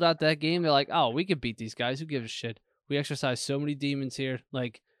Milwaukee pulled out that game, they're like, oh, we could beat these guys. Who gives a shit? We exercise so many demons here.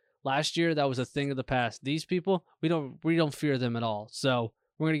 Like last year, that was a thing of the past. These people, we don't fear them at all. So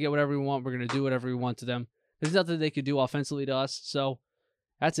we're gonna get whatever we want. We're gonna do whatever we want to them. There's nothing they could do offensively to us. So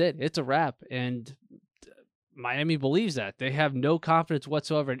that's it. It's a wrap. And Miami believes that. They have no confidence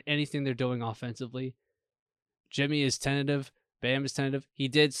whatsoever in anything they're doing offensively. Jimmy is tentative. Bam is tentative. He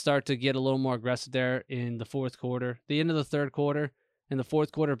did start to get a little more aggressive there in the fourth quarter, the end of the third quarter, In the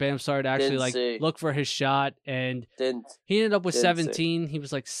fourth quarter, Bam started to actually look for his shot, and he ended up with 17. He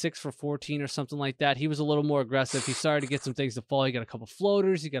was like 6 for 14 or something like that. He was a little more aggressive. He started to get some things to fall. He got a couple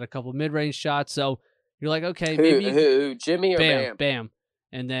floaters. He got a couple mid-range shots. So you're like, okay, who Jimmy or Bam? Bam.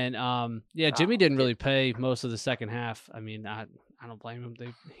 And then, Jimmy didn't really play most of the second half. I mean, I don't blame him.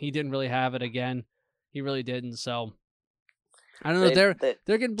 He didn't really have it again. He really didn't. So I don't know.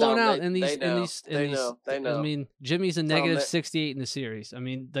 They're getting blown out in these. They know. I mean, Jimmy's a negative 68 in the series. I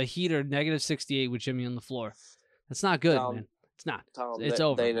mean, the Heat are negative 68 with Jimmy on the floor. That's not good, man. It's not. It's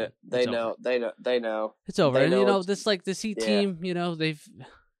over. They know. It's over. And this Heat team.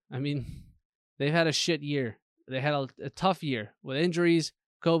 They've had a shit year. They had a tough year with injuries,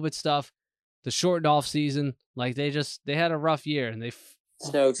 COVID stuff, the shortened off season. Like they had a rough year, and they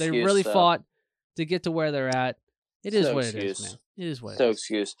really fought to get to where they're at. It is what it is, man. It is what it is. No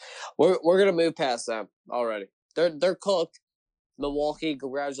excuse. We're gonna move past them already. They're cooked. Milwaukee,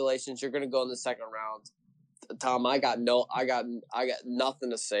 congratulations. You're gonna go in the second round. Tom, I got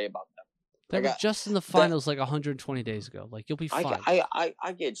nothing to say about them. They were just in the finals 120 days ago. Like you'll be fine. I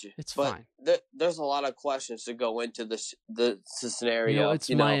get you. It's fine. There's a lot of questions to go into the scenario.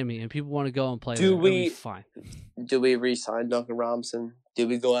 It's Miami, and people want to go and play. It'll be fine. Do we re-sign Duncan Robinson? Do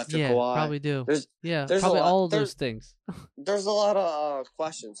we go after Kawhi? Probably do. There's probably all of those things. There's a lot of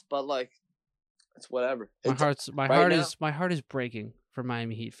questions, but it's whatever. My heart is breaking for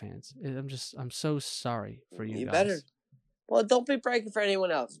Miami Heat fans. I'm so sorry for you guys. Better. Well, don't be breaking for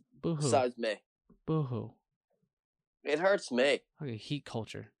anyone else. Boo-hoo. Besides me. Boo-hoo. It hurts me. Okay, Heat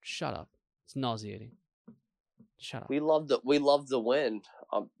culture. Shut up. It's nauseating. Shut up. We love the win.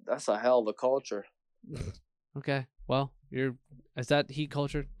 That's a hell of a culture. Okay. Well, is that Heat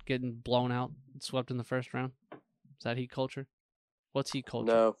culture getting blown out and swept in the first round? Is that Heat culture? What's Heat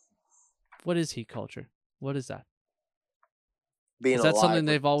culture? No. What is Heat culture? What is that? Is that something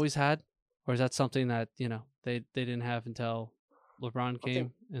they've always had? Or is that something that, they didn't have until LeBron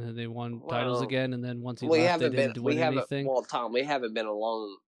came and then they won titles again, and then once he left, they didn't win anything? Well, Tom, we haven't been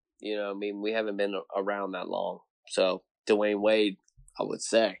alone. We haven't been around that long. So Dwayne Wade, I would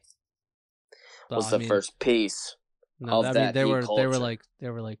say, was the first piece. No, they were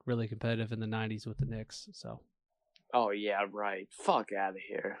really competitive in the '90s with the Knicks. So. Oh yeah, right. Fuck out of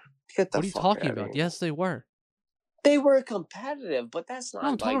here. What are you talking about? Yes, they were. They were competitive, but that's not.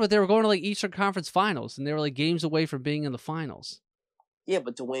 I'm talking about they were going to Eastern Conference Finals, and they were games away from being in the finals. Yeah,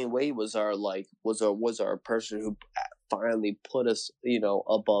 but Dwayne Wade was our person who finally put us,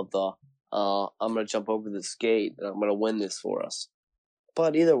 above the. I'm gonna jump over this gate and I'm gonna win this for us.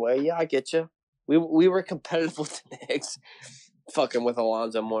 But either way, yeah, I get you. We were competitive with the Knicks, fucking with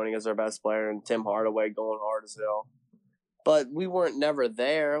Alonzo Mourning as our best player and Tim Hardaway going hard as hell. But we weren't never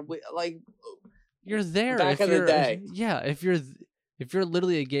there. You're there back in the day. Yeah, if you're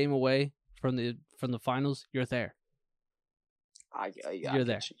literally a game away from the finals, you're there. You're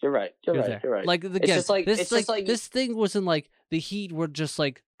there. You're right. You're right. Like this thing wasn't the Heat were just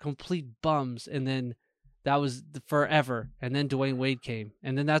complete bums, and then that was forever. And then Dwayne Wade came,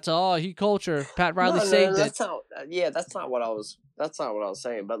 and then that's Heat culture. Pat Riley saved it. That's not what I was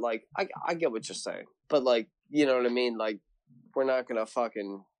saying. But I get what you're saying. But you know what I mean. We're not gonna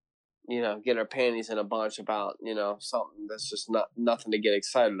fucking get our panties in a bunch about something that's just nothing to get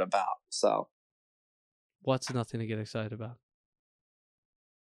excited about. So, what's nothing to get excited about?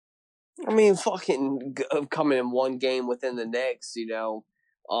 I mean, fucking coming in one game within the Knicks, we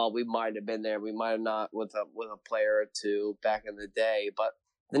might have been there. We might have not with a player or two back in the day, but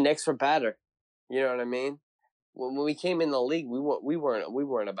the Knicks were better. You know what I mean? When we came in the league, we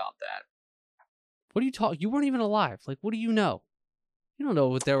weren't about that. What are you talking? You weren't even alive. What do you know? You don't know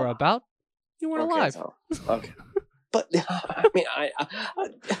what they were about. You weren't alive. Okay. But I mean, I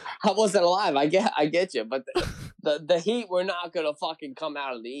wasn't alive. I get you. But the Heat were not gonna fucking come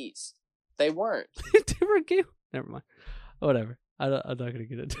out of the East. They weren't. They were a game. Never mind. Whatever. I'm not gonna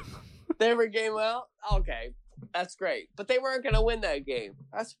get into. They were game out. Okay, that's great. But they weren't gonna win that game.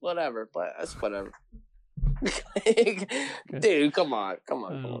 That's whatever. But that's whatever. Dude, come on.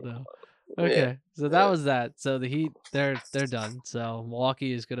 Okay, so that was that. So the Heat, they're done. So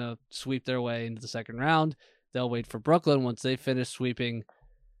Milwaukee is gonna sweep their way into the second round. They'll wait for Brooklyn once they finish sweeping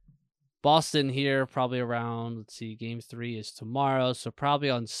Boston here, probably around, Game 3 is tomorrow. So probably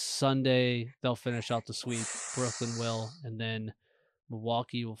on Sunday, they'll finish out the sweep. Brooklyn will. And then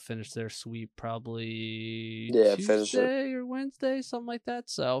Milwaukee will finish their sweep probably Tuesday or Wednesday, something like that.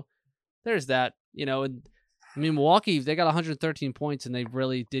 So there's that. And Milwaukee, they got 113 points, and they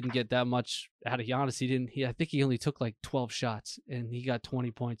really didn't get that much out of Giannis. I think he only took 12 shots, and he got 20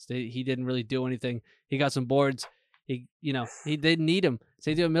 points. He didn't really do anything. He got some boards. They didn't need him.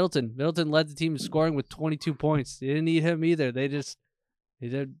 Same thing with Middleton. Middleton led the team in scoring with 22 points. They didn't need him either. They did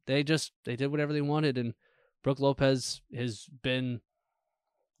whatever they wanted, and Brook Lopez has been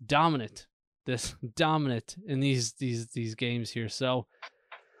dominant in these games here. So,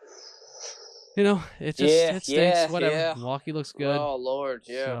 it stinks. Whatever. Yeah. Milwaukee looks good. Oh Lord,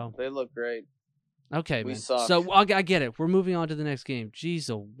 yeah, so, they look great. Okay, we man. Suck. So I get it. We're moving on to the next game. Jeez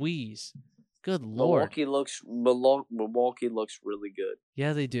Louise. Good Lord. Milwaukee looks really good.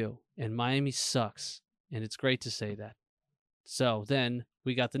 Yeah, they do. And Miami sucks. And it's great to say that. So then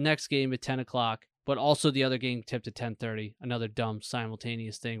we got the next game at 10 o'clock, but also the other game tipped at 10:30. Another dumb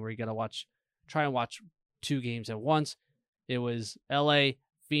simultaneous thing where you got to try and watch two games at once. It was LA,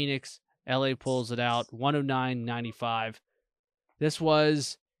 Phoenix. LA pulls it out 109-95. This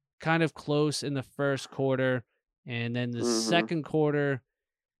was kind of close in the first quarter. And then the second quarter,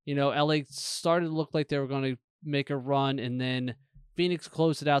 LA started to look like they were going to make a run. And then Phoenix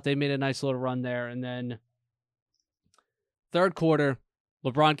closed it out. They made a nice little run there. And then third quarter,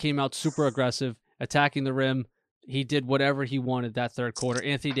 LeBron came out super aggressive, attacking the rim. He did whatever he wanted that third quarter.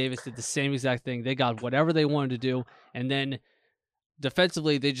 Anthony Davis did the same exact thing. They got whatever they wanted to do. And then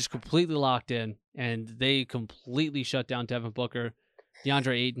defensively, they just completely locked in, and they completely shut down Devin Booker.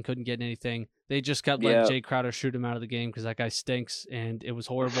 DeAndre Ayton couldn't get anything. They just kept letting Jay Crowder shoot him out of the game because that guy stinks, and it was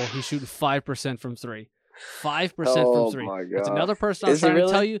horrible. He's shooting 5% from three. 5% from three. My God. It's another person I'm trying to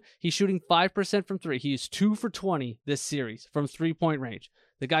tell you. He's shooting 5% from three. He is 2 for 20 this series from 3-point range.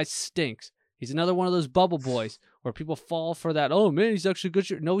 The guy stinks. He's another one of those bubble boys where people fall for that. Oh, man, he's actually a good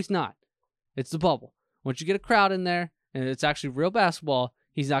shooter. No, he's not. It's the bubble. Once you get a crowd in there and it's actually real basketball,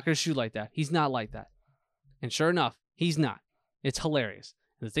 he's not going to shoot like that. He's not like that. And sure enough, he's not. It's hilarious.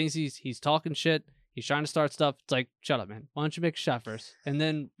 And the things he's talking shit. He's trying to start stuff. It's like, shut up, man. Why don't you make a shot first? And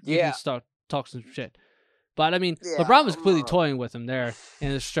then you can start talk some shit. But, I mean, LeBron was completely toying with him there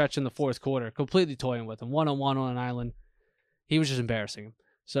in the stretch in the fourth quarter. Completely toying with him. One-on-one on an island. He was just embarrassing him.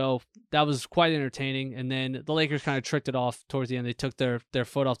 So that was quite entertaining. And then the Lakers kind of tricked it off towards the end. They took their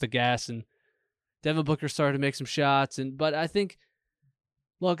foot off the gas, and Devin Booker started to make some shots. But I think,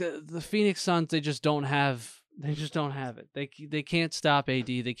 look, the Phoenix Suns, they just don't have it. They can't stop AD.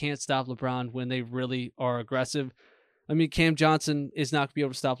 They can't stop LeBron when they really are aggressive. I mean, Cam Johnson is not going to be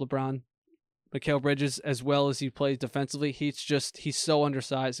able to stop LeBron. Mikal Bridges, as well as he plays defensively, he's so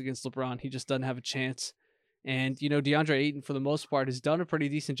undersized against LeBron. He just doesn't have a chance. And, DeAndre Ayton, for the most part, has done a pretty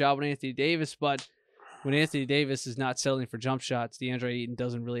decent job with Anthony Davis, but when Anthony Davis is not settling for jump shots, DeAndre Ayton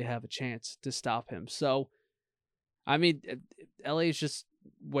doesn't really have a chance to stop him. So, I mean, LA is just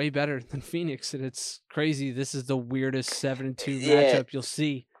way better than Phoenix, and it's crazy. This is the weirdest 7-2 matchup you'll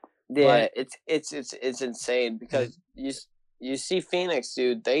see. Yeah, but it's insane because you see Phoenix,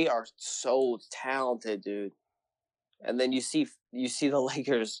 dude. They are so talented, dude. And then you see the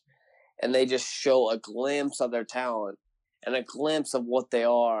Lakers, and they just show a glimpse of their talent and a glimpse of what they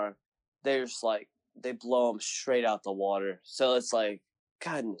are. They're just like, they blow them straight out the water. So it's like,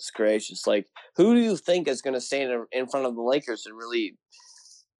 goodness gracious. Like, who do you think is going to stand in front of the Lakers and really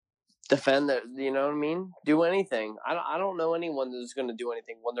defend their, you know what I mean? Do anything. I don't know anyone that's going to do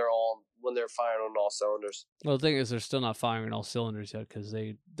anything when they're firing on all cylinders. Well, the thing is, they're still not firing all cylinders yet because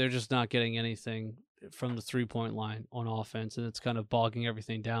they're just not getting anything from the 3-point line on offense, and it's kind of bogging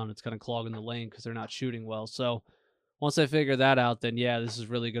everything down. It's kind of clogging the lane because they're not shooting well. So once they figure that out, then this is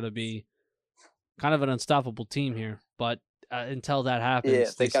really going to be kind of an unstoppable team here. But until that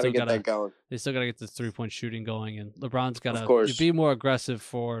happens, they got to get that going. They still got to get the 3-point shooting going, and LeBron's got to be more aggressive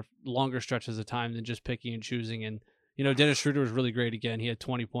for longer stretches of time than just picking and choosing. And Dennis Schroeder was really great again. He had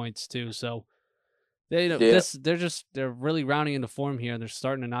 20 points too. So they're really rounding into form here, and they're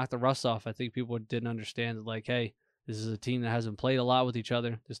starting to knock the rust off. I think people didn't understand that, like, hey, this is a team that hasn't played a lot with each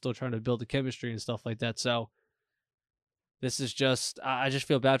other. They're still trying to build the chemistry and stuff like that. So this is just, I just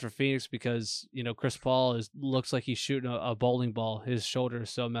feel bad for Phoenix because, Chris Paul looks like he's shooting a bowling ball. His shoulder is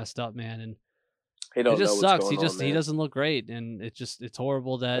so messed up, man. And it just sucks. He doesn't look great. And it's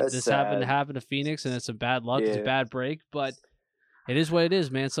horrible that this happened to Phoenix, and it's a bad luck. Yeah. It's a bad break, but it is what it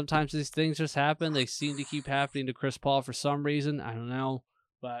is, man. Sometimes these things just happen. They seem to keep happening to Chris Paul for some reason. I don't know,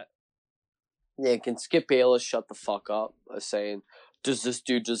 but yeah, can Skip Bayless shut the fuck up by saying, "Does this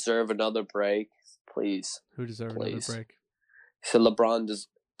dude deserve another break?" Please. Who deserves another break? So LeBron does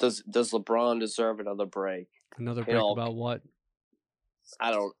LeBron deserve another break? Another break about what?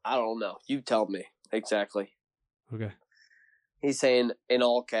 I don't know. You tell me exactly. Okay. He's saying in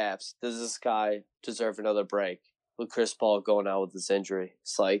all caps, does this guy deserve another break? With Chris Paul going out with this injury,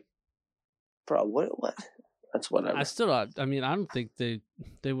 it's like, bro, what? That's whatever. I don't think they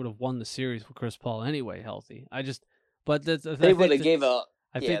would have won the series with Chris Paul anyway healthy. But they would have gave a.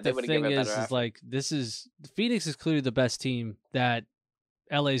 I think the thing is like Phoenix is clearly the best team that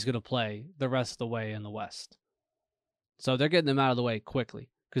LA is going to play the rest of the way in the West. So they're getting them out of the way quickly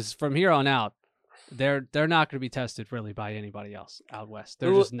because from here on out, they're not going to be tested really by anybody else out west.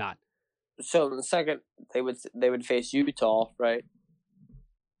 They're just not. So in the second, they would face Utah, right?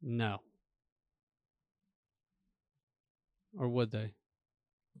 No. Or would they?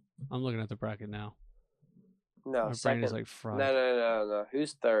 I'm looking at the bracket now. No, my second. Brain is like fried. No.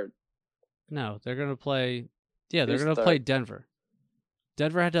 Who's third? No, they're going to play. Yeah, they're going to play Denver.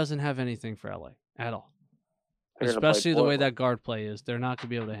 Denver doesn't have anything for LA at all. Especially the way that guard play is. They're not going to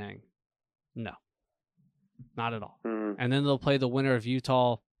be able to hang. No. Not at all. Mm. And then they'll play the winner of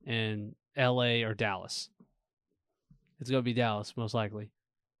Utah and LA or Dallas. It's going to be Dallas, most likely.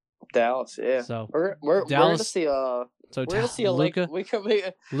 Dallas, yeah. So we're going to see we're going to see a Luka and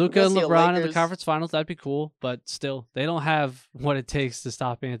LeBron in the conference finals. That'd be cool, but still, they don't have what it takes to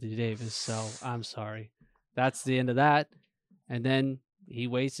stop Anthony Davis. So I'm sorry. That's the end of that. And then he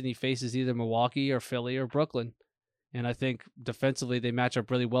waits and he faces either Milwaukee or Philly or Brooklyn. And I think defensively they match up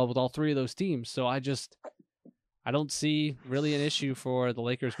really well with all three of those teams. So I don't see really an issue for the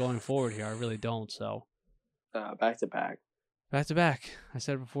Lakers going forward here. I really don't. So back to back. Back to back. I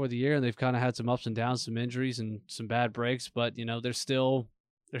said it before the year, and they've kind of had some ups and downs, some injuries and some bad breaks, but they're still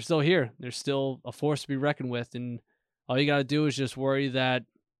here. They're still a force to be reckoned with, and all you got to do is just worry that,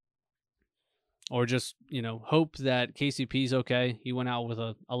 or just hope that KCP's okay. He went out with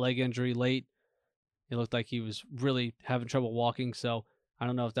a leg injury late. It looked like he was really having trouble walking, so I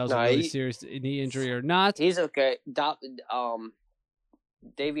don't know if that was a really serious knee injury or not. He's okay. Davian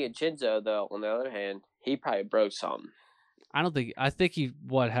Chinzo, though, on the other hand, he probably broke something. I think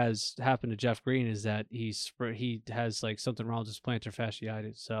what has happened to Jeff Green is that he has like something wrong with his plantar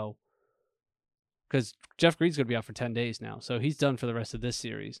fasciitis. So, because Jeff Green's going to be out for 10 days now, so he's done for the rest of this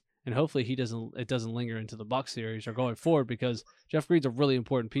series, and hopefully it doesn't linger into the Bucks series or going forward because Jeff Green's a really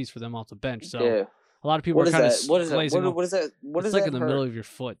important piece for them off the bench. So, a lot of people are kind of glazing over. What is that? What is like that in the middle of your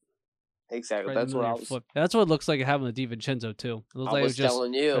foot. Exactly. Right, that's what it looks like it happened with DiVincenzo too. It looked like it was just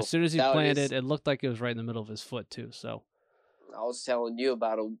telling you, as soon as he planted, it looked like it was right in the middle of his foot too. So. I was telling you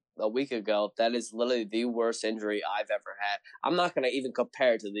about a week ago, that is literally the worst injury I've ever had. I'm not going to even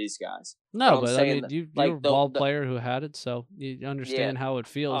compare it to these guys. No, but I mean, you're a ball player who had it, so you understand how it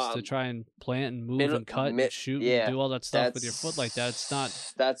feels to try and plant and move and cut and shoot and do all that stuff with your foot like that. It's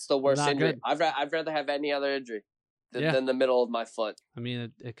not. That's the worst injury. Good. I'd rather have any other injury than the middle of my foot. I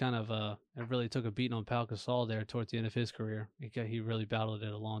mean, it kind of it really took a beating on Pau Gasol there towards the end of his career. He really battled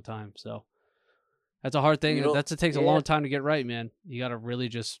it a long time, so. That's a hard thing. It takes a long time to get right, man. You got to really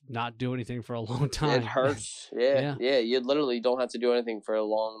just not do anything for a long time. It hurts. Yeah. You literally don't have to do anything for a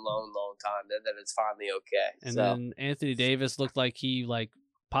long, long, long time. Then it's finally okay. And then Anthony Davis looked like he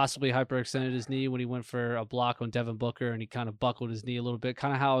possibly hyperextended his knee when he went for a block on Devin Booker, and he kind of buckled his knee a little bit,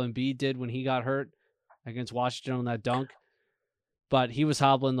 kind of how Embiid did when he got hurt against Washington on that dunk. But he was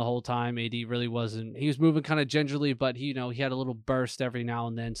hobbling the whole time. AD really wasn't. He was moving kind of gingerly, but he had a little burst every now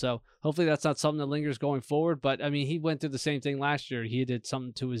and then. So hopefully that's not something that lingers going forward. But I mean, he went through the same thing last year. He did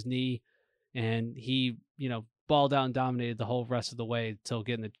something to his knee, and he balled out and dominated the whole rest of the way until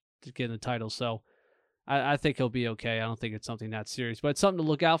getting the title. So I think he'll be okay. I don't think it's something that serious, but it's something to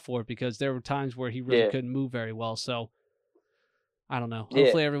look out for because there were times where he really couldn't move very well. So. I don't know.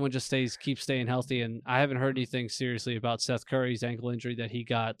 Hopefully everyone just keeps staying healthy. And I haven't heard anything seriously about Seth Curry's ankle injury that he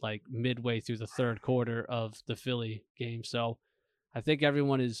got midway through the third quarter of the Philly game. So I think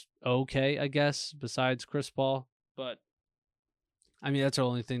everyone is okay, I guess, besides Chris Paul. But I mean, that's the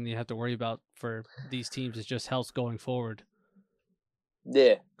only thing you have to worry about for these teams is just health going forward.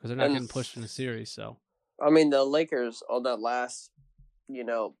 Yeah. Because they're not getting pushed in the series. So I mean, the Lakers on that last,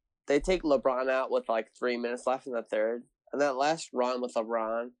 they take LeBron out with 3 minutes left in the third. And that last run with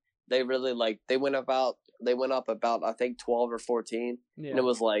LeBron, they really they went up about I think 12 or 14, and it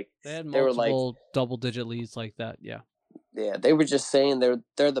was they had multiple double-digit leads like that. Yeah, they were just saying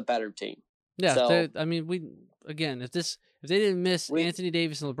they're the better team. Yeah, so, I mean, if they didn't miss Anthony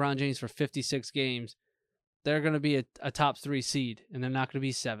Davis and LeBron James for 56 games, they're going to be a top 3 seed, and they're not going to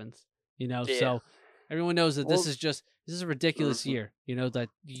be 7th. So everyone knows that this is a ridiculous year.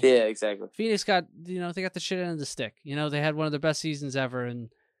 Exactly. Phoenix got they got the shit end of the stick. They had one of their best seasons ever, and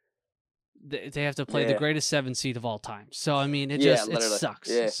they have to play the greatest 7 seed of all time. So I mean, it sucks.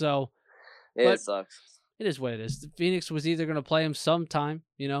 Yeah. So it sucks. It is what it is. Phoenix was either going to play them sometime.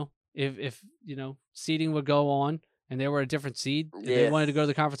 If seeding would go on and they were a different seed, if they wanted to go to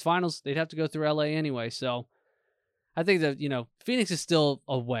the conference finals, they'd have to go through LA anyway. So I think that, Phoenix is still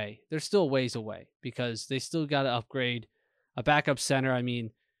away. They're still ways away because they still got to upgrade a backup center. I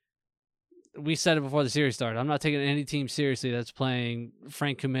mean, we said it before the series started. I'm not taking any team seriously that's playing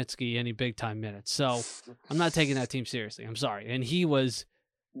Frank Kaminsky any big-time minutes. So I'm not taking that team seriously. I'm sorry. And he was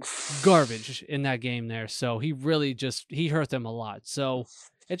garbage in that game there. So he really he hurt them a lot. So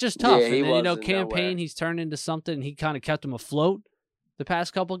it's just tough. Yeah, and then, campaign, he's turned into something. He kind of kept them afloat the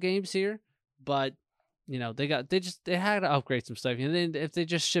past couple games here. But, they had to upgrade some stuff. And then if they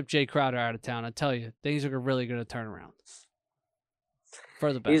just ship Jay Crowder out of town, I tell you, things are really going to turn around.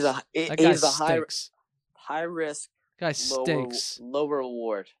 For the best. He's a high risk. Guy stinks. Low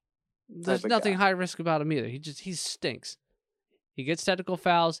reward. There's nothing high risk about him either. He stinks. He gets technical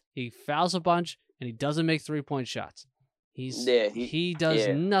fouls. He fouls a bunch, and he doesn't make 3-point shots. He does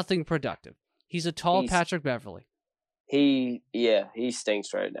nothing productive. He's a tall Patrick Beverley. He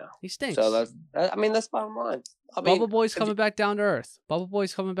stinks right now. He stinks. So that's bottom line. Bubble Boy's coming back down to earth.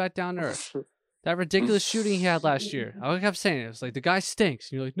 That ridiculous shooting he had last year. I kept saying it. It was like, the guy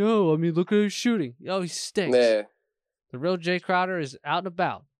stinks. And you're like, no, look at his shooting. Oh, he stinks. Yeah. The real Jay Crowder is out and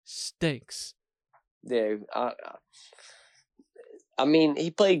about. Stinks. Yeah.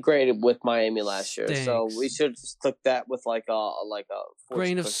 He played great with Miami last year. So we should just took that with like a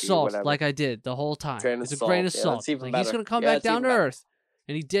grain of salt, like I did the whole time. It's a grain of salt. He's going to come back down to earth.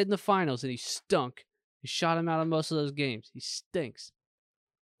 And he did in the finals, and he stunk. He shot him out of most of those games. He stinks.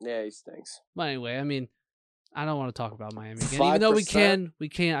 Yeah, he stinks. But anyway, I don't want to talk about Miami again. Even though we can.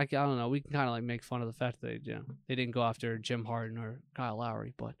 I don't know. We can kind of like make fun of the fact that they didn't go after Jim Harden or Kyle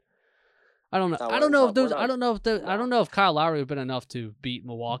Lowry, but I don't know. I don't know if Kyle Lowry would have been enough to beat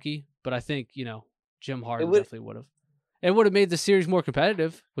Milwaukee, but I think Jim Harden definitely would have. It would have made the series more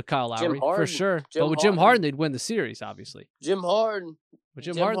competitive with Kyle Lowry for sure. But with Jim Harden, they'd win the series, obviously. With Jim Harden,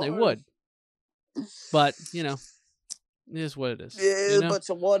 they would. But it is what it is. Yeah, a bunch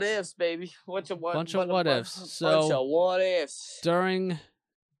of what ifs, baby. Bunch of what ifs. So, bunch of what ifs. During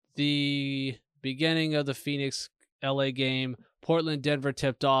the beginning of the Phoenix LA game, Portland Denver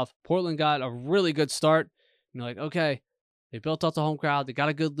tipped off. Portland got a really good start. You're like, okay, they built up the home crowd. They got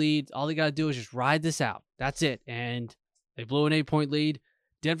a good lead. All they got to do is just ride this out. That's it. And they blew an 8-point lead.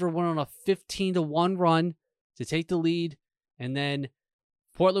 Denver went on a 15-1 run to take the lead, and then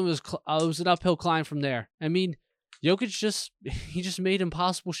Portland was an uphill climb from there. Jokic just made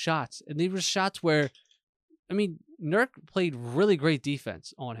impossible shots. And these were shots where, Nurk played really great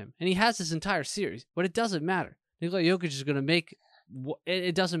defense on him. And he has this entire series, but it doesn't matter. Nikola Jokic is going to make,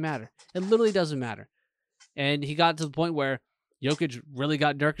 it doesn't matter. It literally doesn't matter. And he got to the point where Jokic really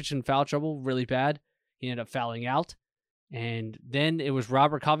got Nurkic in foul trouble really bad. He ended up fouling out. And then it was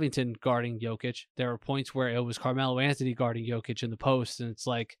Robert Covington guarding Jokic. There were points where it was Carmelo Anthony guarding Jokic in the post. And it's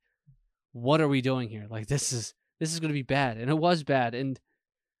like, what are we doing here? Like, this is going to be bad. And it was bad. And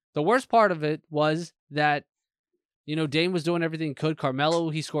the worst part of it was that, Dame was doing everything he could. Carmelo,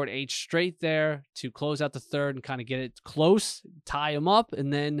 he scored 8 straight there to close out the third and kind of get it close, tie him up.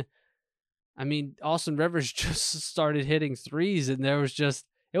 And then, Austin Rivers just started hitting threes, and it was just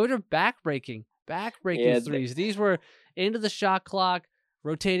back-breaking threes. These were into the shot clock,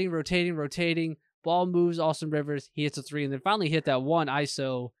 rotating. Ball moves, Austin Rivers, he hits a three, and then finally hit that one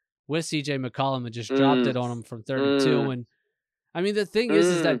ISO with CJ McCollum and just dropped it on him from 32. And the thing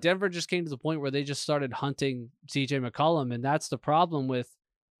is that Denver just came to the point where they just started hunting CJ McCollum, and that's the problem with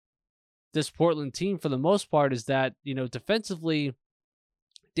this Portland team for the most part is that, defensively,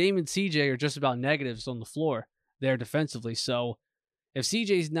 Dame and CJ are just about negatives on the floor there defensively. So if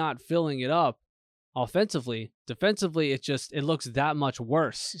CJ's not filling it up offensively, defensively, it looks that much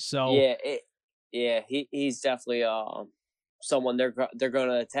worse. So he's definitely someone they're going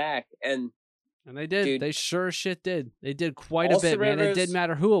to attack, and they did. Dude, they sure as shit did. They did quite a bit, man. It didn't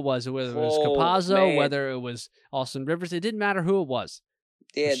matter who it was, whether it was Campazzo, whether it was Austin Rivers. It didn't matter who it was.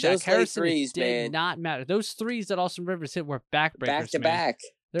 Yeah, those Harrison, threes, did not matter. Those threes that Austin Rivers hit were backbreakers, back to man. back.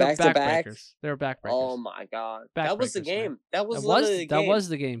 They were backbreakers. They were backbreakers. Oh my god, that was the game. Man. That was the game. That was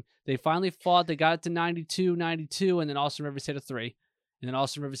the game. They finally fought. They got it to 92, and then Austin Rivers hit a three, and then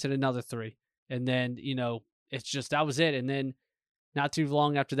Austin Rivers hit another three, and then it's just that was it. And then not too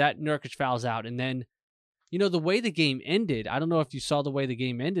long after that, Nurkic fouls out, and then the way the game ended. I don't know if you saw the way the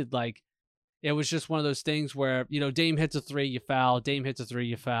game ended. Like it was just one of those things where Dame hits a three, you foul. Dame hits a three,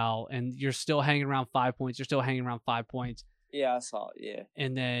 you foul, and you're still hanging around 5 points. You're still hanging around 5 points. Yeah, I saw it, yeah.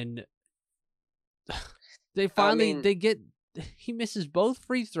 And then they finally he misses both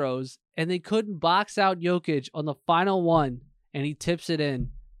free throws, and they couldn't box out Jokic on the final one, and he tips it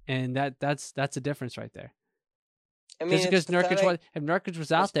in, and that's a difference right there. Just because if Nurkic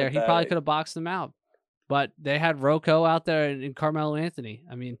was out there, he probably could have boxed them out. But they had Rocco out there and Carmelo Anthony.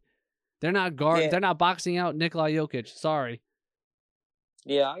 I mean, they're not They're not boxing out Nikola Jokic. Sorry.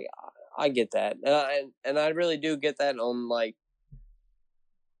 Yeah, I get that, and I really do get that on like,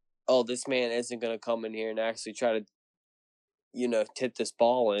 oh, this man isn't going to come in here and actually try to, tip this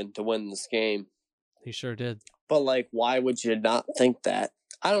ball in to win this game. He sure did. But like, why would you not think that?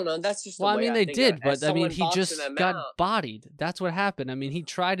 I don't know. That's just the way they did, but I mean, he just got bodied. That's what happened. I mean, he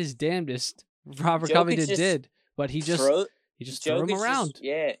tried his damnedest. Robert Covington did, but he just threw him around.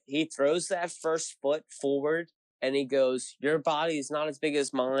 He throws that first foot forward, and he goes, "Your body is not as big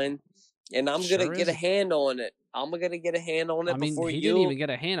as mine, and I'm gonna get a hand on it. I'm gonna get a hand on it." He didn't even get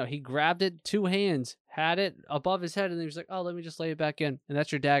a hand on it. He grabbed it, 2 hands, had it above his head, and he was like, "Oh, let me just lay it back in," and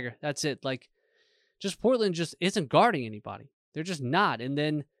that's your dagger. That's it. Like, just Portland just isn't guarding anybody. They're just not. And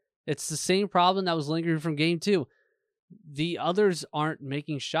then it's the same problem that was lingering from game 2. The others aren't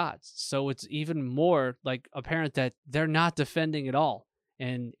making shots. So it's even more like apparent that they're not defending at all.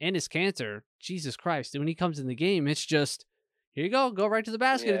 And Enes Kanter, Jesus Christ, when he comes in the game, it's just, here you go right to the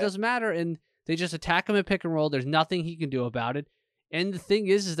basket. Yeah. It doesn't matter. And they just attack him at pick and roll. There's nothing he can do about it. And the thing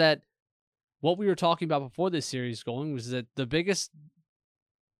is that what we were talking about before this series going was that the biggest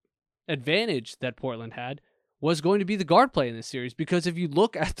advantage that Portland had was going to be the guard play in this series, because if you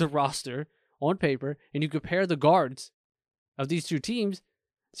look at the roster on paper and you compare the guards of these two teams,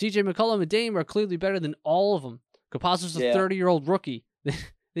 CJ McCollum and Dame are clearly better than all of them. Campazzo's a 30-year-old rookie. Then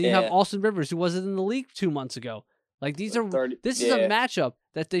you have Austin Rivers, who wasn't in the league 2 months ago. Like, this is a matchup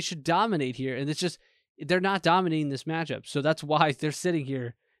that they should dominate here, and it's just they're not dominating this matchup. So that's why they're sitting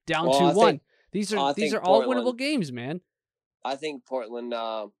here down 2-1. These are all winnable games, man. I think Portland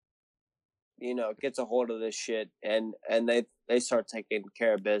gets a hold of this shit and they start taking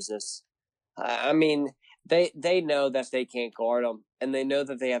care of business. I mean, they know that they can't guard them, and they know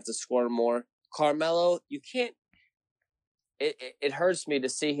that they have to score more. Carmelo, you can't. It hurts me to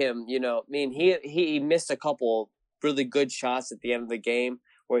see him. He missed a couple really good shots at the end of the game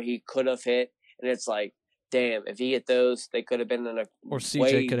where he could have hit, and it's like, damn, if he hit those, they could have been in a or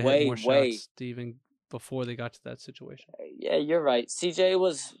CJ could have hit more shots even before they got to that situation. Yeah, you're right. CJ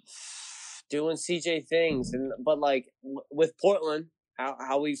was doing CJ things, but like with Portland,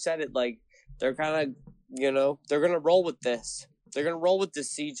 how we've said it, like they're kind of they're gonna roll with this. They're gonna roll with the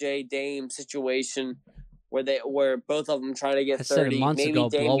CJ Dame situation where both of them try to get 30. Maybe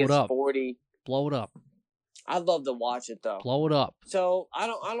Dame gets 40. Blow it up. I'd love to watch it though. Blow it up. So I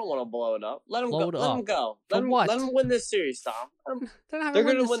don't want to blow it up. Let them go. Let them go. What? Let them win this series, Tom. They're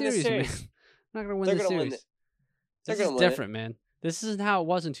gonna win this series. They're not gonna win this series. This is different, man. This isn't how it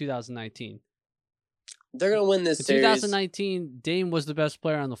was in 2019. They're going to win this series. In 2019, Dame was the best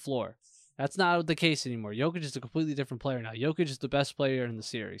player on the floor. That's not the case anymore. Jokic is a completely different player now. Jokic is the best player in the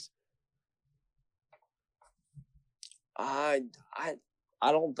series. I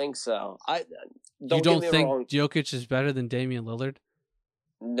don't think so. You don't think Jokic is better than Damian Lillard?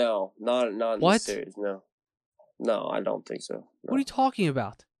 No, not in this series. No, I don't think so. No. What are you talking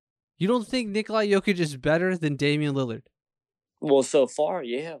about? You don't think Nikola Jokic is better than Damian Lillard? Well, so far,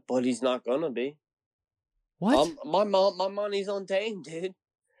 yeah, but he's not gonna be. What? My money's on Dame, dude.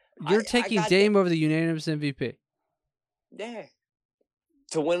 You're taking Dame over the unanimous MVP. Yeah.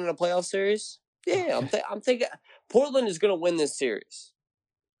 To win in a playoff series? Yeah, okay. I'm thinking Portland is gonna win this series.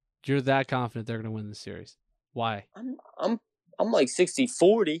 You're that confident they're gonna win this series? Why? I'm like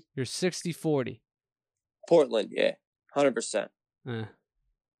 60-40. You're 60-40. Portland, yeah, 100%. This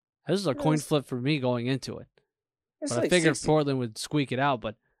is a coin flip for me going into it. But I figured Portland would squeak it out,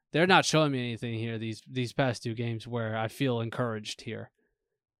 but they're not showing me anything here these past 2 games where I feel encouraged here.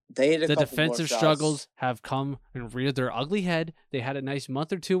 The defensive struggles have come and reared their ugly head. They had a nice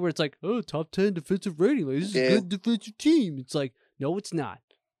month or 2 where it's like, oh, top 10 defensive rating. Like, this is a good defensive team. It's like, no, it's not.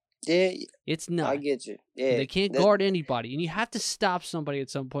 Yeah, it's not. I get you. Yeah, they can't guard anybody, and you have to stop somebody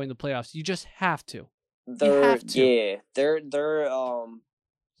at some point in the playoffs. You just have to. They're it's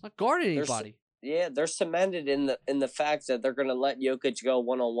not guarding anybody. They're cemented in the fact that they're going to let Jokic go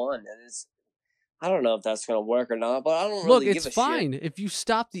 1-on-1, and I don't know if that's going to work or not, but I don't really give a shit. Look, it's fine if you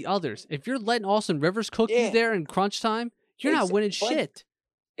stop the others. If you're letting Austin Rivers cook you there in crunch time, you're not winning shit.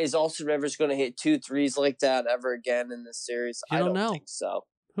 Is Austin Rivers going to hit 2 threes like that ever again in this series? I don't think so.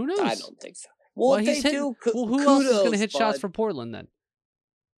 Who knows? I don't think so. Well, if they do, who else is going to hit shots for Portland then?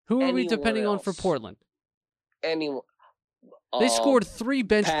 Who are we depending on for Portland? Anyone. They scored 3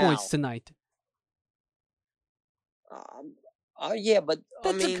 bench points tonight. Yeah, but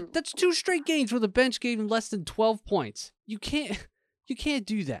that's 2 straight games where the bench gave him less than 12 points. You can't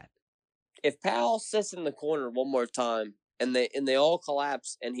do that. If Powell sits in the corner one more time and they all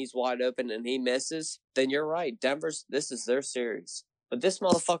collapse and he's wide open and he misses, then you're right. This is their series. But this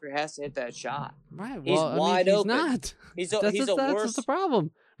motherfucker has to hit that shot. Right. He's Well, wide he's open. not. He's That's the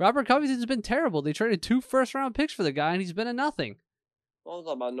problem. Robert Covington's been terrible. They traded 2 first-round picks for the guy, and he's been a nothing. Well, I'm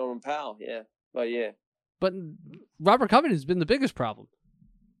talking about Norman Powell, yeah. But Robert Covington's been the biggest problem.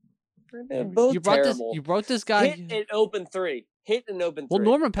 They're both terrible. You brought this guy. Hit an open three. Well,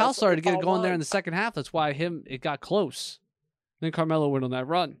 Norman Powell started to get it going there in the second half. That's why it got close. Then Carmelo went on that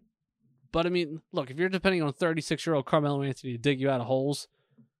run. But, I mean, look, if you're depending on 36-year-old Carmelo Anthony to dig you out of holes,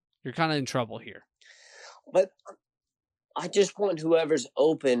 you're kind of in trouble here. But I just want whoever's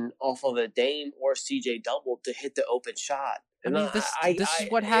open off of a Dame or CJ double to hit the open shot. And this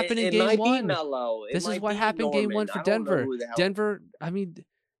is what happened in game one. This is what happened game one for Denver. Denver, I mean,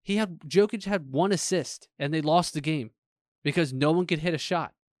 Jokic had 1 assist, and they lost the game because no one could hit a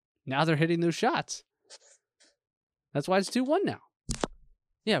shot. Now they're hitting those shots. That's why it's 2-1 now.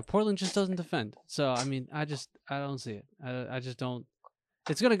 Yeah, Portland just doesn't defend. So, I mean, I don't see it. I just don't.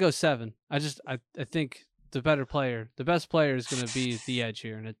 It's going to go 7. I think the best player is going to be the edge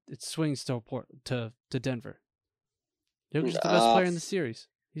here, and it swings to Denver. Jokic's the best player in the series.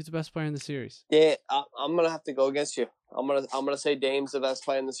 He's the best player in the series. Yeah, I'm gonna have to go against you. I'm gonna say Dame's the best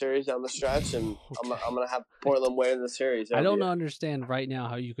player in the series down the stretch, and okay. I'm gonna have Portland win the series. I don't understand right now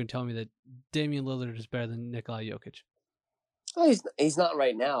how you can tell me that Damian Lillard is better than Nikola Jokic. Oh, he's not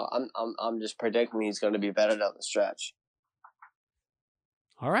right now. I'm just predicting he's going to be better down the stretch.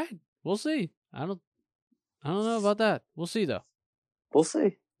 All right, we'll see. I don't know about that. We'll see though. We'll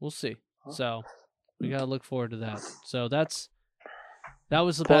see. So we gotta look forward to that. So that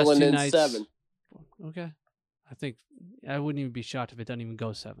was the Portland past 2 in nights. 7. Okay, I think I wouldn't even be shocked if it doesn't even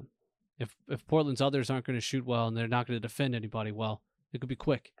go 7. If Portland's others aren't going to shoot well and they're not going to defend anybody well, it could be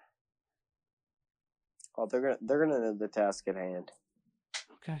quick. Oh, they're gonna know the task at hand.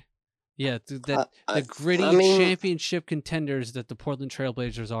 Okay. Yeah, the gritty championship contenders that the Portland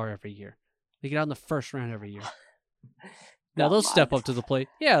Trailblazers are every year. They get out in the first round every year. Now they'll step up to the plate.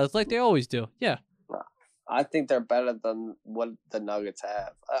 Yeah, it's like they always do. Yeah. I think they're better than what the Nuggets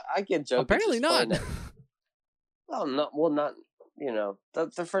have. I get Jokic. Apparently not. Well, not. You know,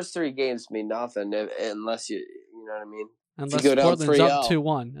 the first 3 games mean nothing unless you know what I mean. Unless Portland's up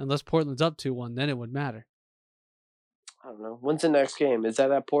 2-1. Unless Portland's up 2-1, then it would matter. I don't know. When's the next game? Is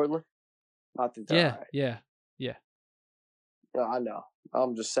that at Portland? I think they're all right. Yeah. No, I know.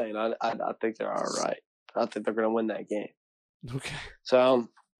 I'm just saying. I think they're all right. I think they're going to win that game. Okay. So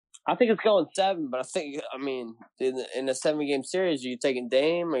I think it's going 7, but I mean, in a 7-game series, are you taking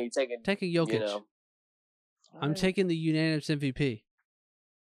Dame or are you taking Jokic? You know? I'm taking the unanimous MVP.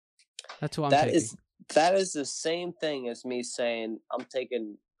 That's who I'm taking. That is the same thing as me saying I'm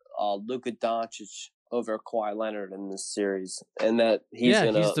taking Luka Doncic over Kawhi Leonard in this series, and that he's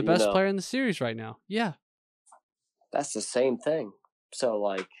the best player in the series right now. Yeah, that's the same thing. So,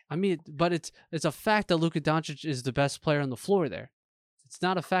 I mean, but it's a fact that Luka Doncic is the best player on the floor there. It's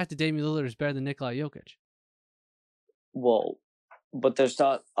not a fact that Damian Lillard is better than Nikola Jokic. Well, but there's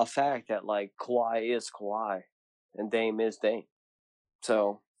not a fact that Kawhi is Kawhi and Dame is Dame.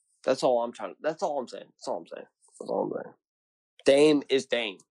 So that's all I'm saying. That's all I'm saying. Dame is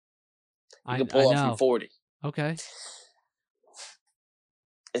Dame. You can pull up from 40. Okay.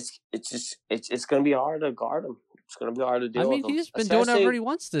 It's going to be hard to guard him. It's going to be hard to deal with him. I mean, he's been doing it already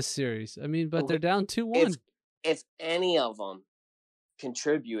once this series. I mean, but they're down 2-1. If any of them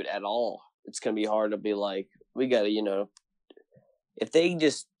contribute at all, it's going to be hard to be we got to, if they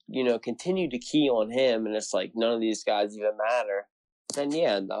just, continue to key on him and it's none of these guys even matter, then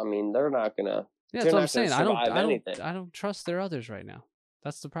I mean, they're not going to. Yeah, that's what I'm saying. I don't trust their others right now.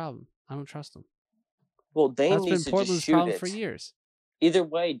 That's the problem. I don't trust them. Well, Dame needs to just shoot problem for years. Either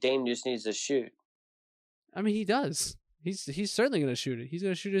way, Dame just needs to shoot. I mean, he does. He's certainly going to shoot it. He's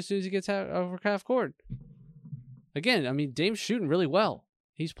going to shoot it as soon as he gets out over half court. Again, I mean, Dame's shooting really well.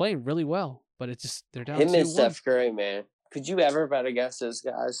 He's playing really well, but it's just they're down 2-1. Him and Steph Curry, man. Could you ever bet against those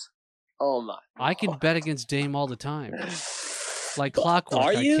guys? Oh my! I can bet against Dame all the time, like clockwork.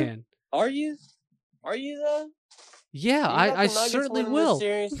 Are you? I can. Are you? Are you though? Yeah, I certainly will.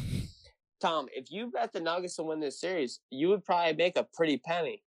 Tom, if you bet the Nuggets to win this series, you would probably make a pretty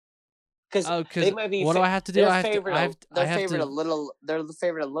penny. Because they might be. What do I have to do? They're favored a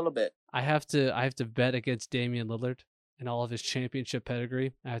little bit. I have to bet against Damian Lillard and all of his championship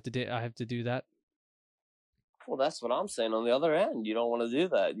pedigree. I have to do that. Well, that's what I'm saying. On the other end, you don't want to do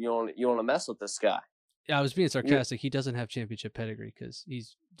that. You want to mess with this guy. Yeah, I was being sarcastic. He doesn't have championship pedigree because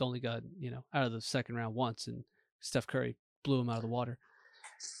he's only got out of the second round once, and Steph Curry blew him out of the water.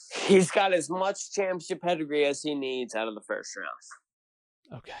 He's got as much championship pedigree as he needs out of the first round.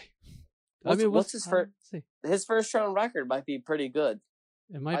 Okay. What's his first? His first round record might be pretty good.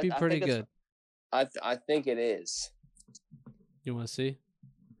 It might be pretty good. I think it is. You want to see?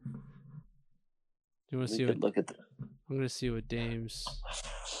 You want to see look at I'm going to see what Dame's.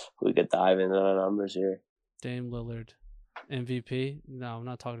 We could dive into the numbers here. Dame Lillard, MVP. No, I'm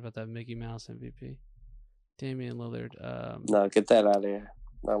not talking about that Mickey Mouse MVP. Damian Lillard. No, get that out of here.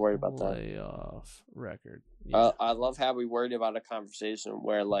 Not worried about that. Playoff record. Yeah. I love how we worried about a conversation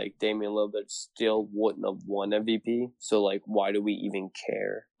where like Damian Lillard still wouldn't have won MVP. So like, why do we even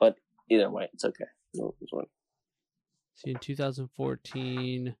care? But either way, it's okay. No, it's fine. See, in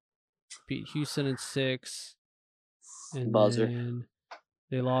 2014, beat Houston in 6, and Buzzer. then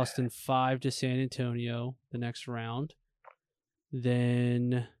they lost in 5 to San Antonio the next round.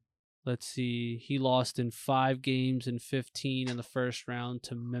 Then, let's see, he lost in 5 games in 15 in the first round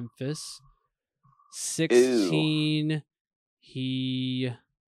to Memphis. 16,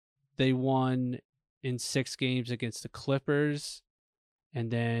 they won in 6 games against the Clippers, and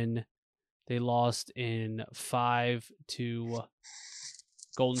then they lost in 5 to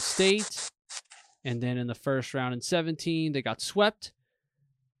Golden State. And then in the first round in 17, they got swept.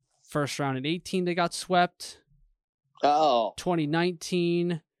 First round in 18, they got swept.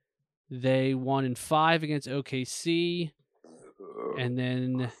 2019, they won in 5 against OKC. And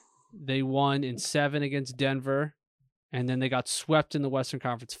then they won in 7 against Denver. And then they got swept in the Western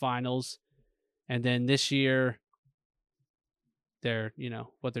Conference Finals. And then this year, they're,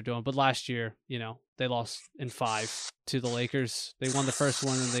 what they're doing. But last year, they lost in 5 to the Lakers. They won the first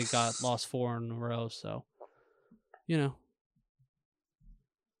one and they lost 4 in a row. So, I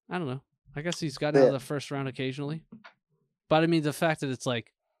don't know. I guess he's gotten out of the first round occasionally. But I mean, the fact that it's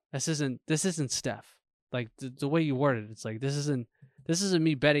like, this isn't Steph. Like the way you word it, it's like, this isn't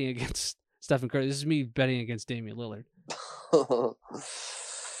me betting against Stephen Curry. This is me betting against Damian Lillard. Because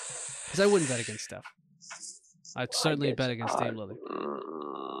I wouldn't bet against Steph. I'd certainly bet against Dame Lillard.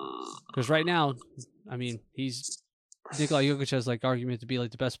 Because right now, I mean, Nikola Jokic has like argument to be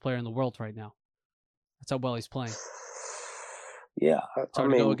like the best player in the world right now. That's how well he's playing. Yeah. It's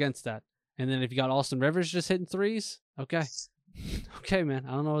hard to go against that. And then if you got Austin Rivers just hitting threes, okay. Okay, man.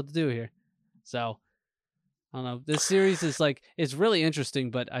 I don't know what to do here. So, I don't know. This series is like, it's really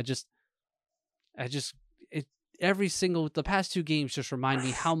interesting, but the past 2 games just remind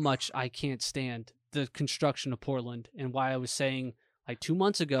me how much I can't stand the construction of Portland, and why I was saying like 2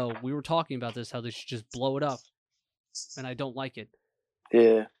 months ago, we were talking about this, how they should just blow it up, and I don't like it.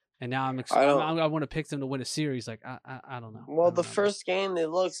 Yeah. And now I want to pick them to win a series. Like, I don't know. Well, the first game, it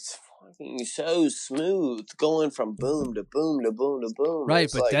looks fucking so smooth, going from boom to boom to boom to boom. Right,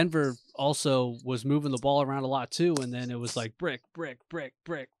 but like, Denver also was moving the ball around a lot too, and then it was like brick, brick, brick,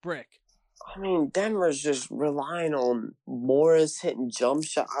 brick, brick. I mean, Denver's just relying on Morris hitting jump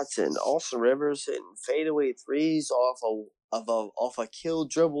shots and Austin Rivers hitting fadeaway threes off a kill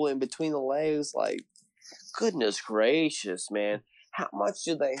dribble in between the legs. Like, goodness gracious, man! How much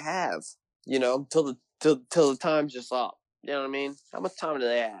do they have? Till the time's just up. You know what I mean? How much time do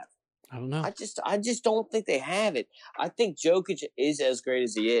they have? I don't know. I just don't think they have it. I think Jokic is as great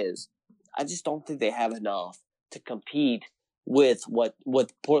as he is. I just don't think they have enough to compete with what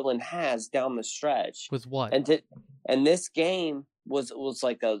Portland has down the stretch. With what? And this game was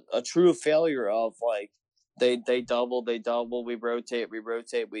like a true failure of like they double, we rotate,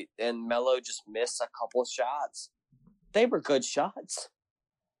 and Melo just missed a couple of shots. They were good shots.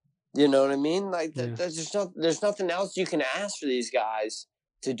 You know what I mean? Like there's nothing else you can ask for these guys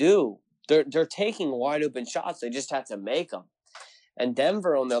to do. They're taking wide open shots. They just have to make them. And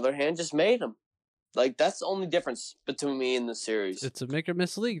Denver, on the other hand, just made them. Like, that's the only difference between me and the series. It's a make or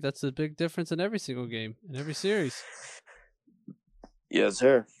miss league. That's the big difference in every single game, in every series. Yes,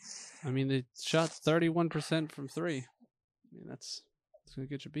 sir. I mean, they shot 31% from 3. I mean, that's going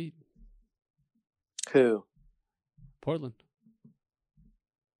to get you beat. Who? Portland.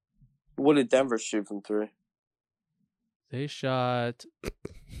 What did Denver shoot from 3? They shot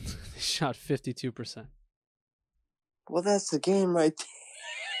 52%. Well, that's the game right there.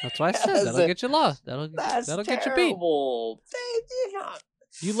 That's why I said that'll get you lost. That'll get you beat.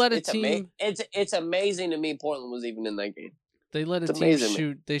 You let a team. It's amazing to me Portland was even in that game. They let a team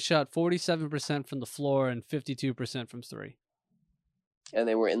shoot. They shot 47% from the floor and 52% from 3. And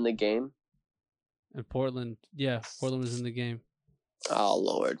they were in the game. And Portland was in the game. Oh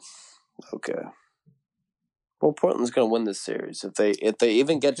Lord. Okay. Well, Portland's going to win this series if they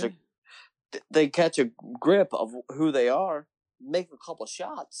even catch a grip of who they are. Make a couple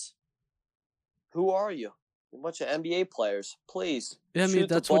shots. Who are you? A bunch of NBA players, please. Yeah, I mean,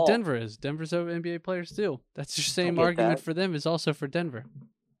 that's what Denver is. Denver's over NBA players too. That's the same argument for them is also for Denver.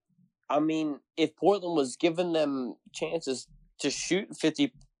 I mean, if Portland was giving them chances to shoot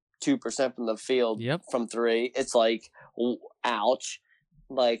 52% from the field from three, it's like, ouch.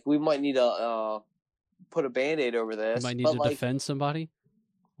 Like, we might need to put a Band-Aid over this. You might need to defend somebody,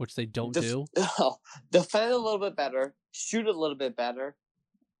 which they don't do. Defend a little bit better. Shoot a little bit better.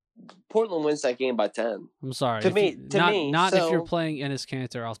 Portland wins that game by 10. I'm sorry. Not if you're playing Enes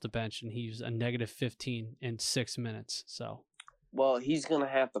Kanter off the bench and he's a negative 15 in 6 minutes. So, well, he's going to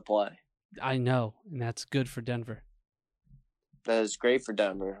have to play. I know, and that's good for Denver. That is great for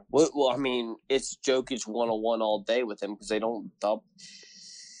Denver. Well, I mean, it's Jokic 101 all day with him because they don't dump.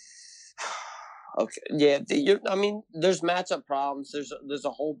 Okay, yeah. I mean, there's matchup problems. There's a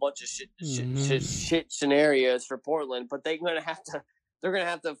whole bunch of shit scenarios for Portland, but they're gonna have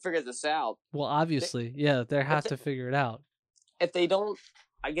to figure this out. Well, obviously, they have to figure it out. If they don't,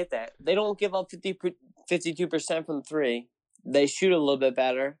 I get that. They don't give up 52% from three. They shoot a little bit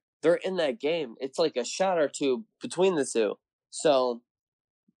better. They're in that game. It's like a shot or two between the two. So,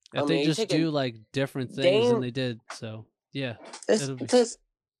 if they just do like different things than they did, so yeah.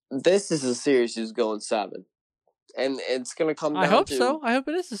 This is a series who's going 7, and it's going to come down to... I hope so. I hope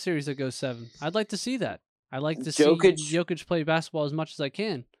it is a series that goes 7. I'd like to see that. I'd like to see Jokic play basketball as much as I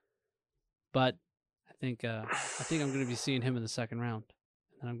can. But I think I'm going to be seeing him in the second round.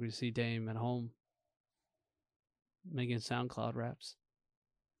 And I'm going to see Dame at home making SoundCloud raps.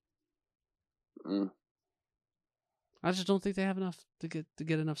 I just don't think they have enough to get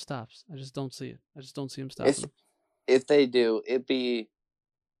enough stops. I just don't see it. I just don't see him stopping. If they do, it'd be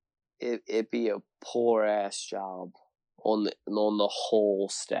a poor ass job on the whole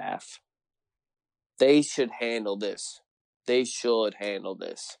staff. They should handle this. It's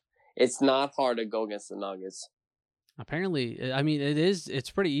not hard to go against the Nuggets. Apparently, I mean, it's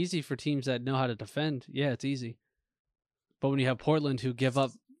pretty easy for teams that know how to defend. Yeah, it's easy. But when you have Portland who give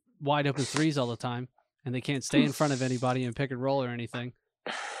up wide open threes all the time and they can't stay in front of anybody and pick and roll or anything,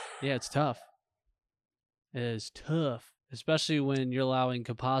 yeah, it's tough. It is tough. Especially when you're allowing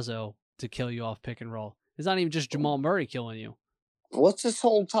Campazzo to kill you off pick and roll. It's not even just Jamal Murray killing you. What's this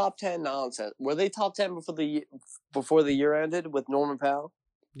whole top 10 nonsense? Were they top 10 before the year ended with Norman Powell?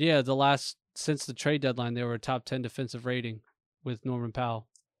 Yeah, since the trade deadline, they were a top 10 defensive rating with Norman Powell.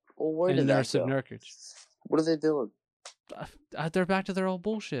 Well, where did that go? Nurkic. What are they doing? They're back to their old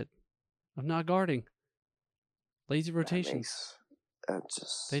bullshit of not guarding. Lazy rotations.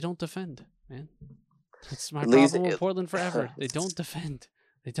 They don't defend, man. It's my problem with Portland forever. They don't defend.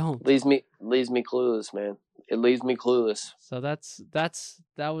 They don't. Leaves me clueless, man. It leaves me clueless. So that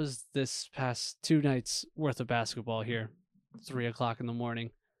was this past 2 nights worth of basketball here. 3:00 in the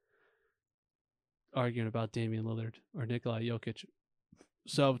morning. Arguing about Damian Lillard or Nikola Jokic.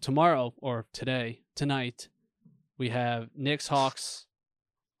 So tomorrow or tonight, we have Knicks Hawks,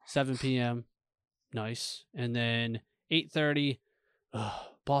 7 p.m. Nice. And then 8:30,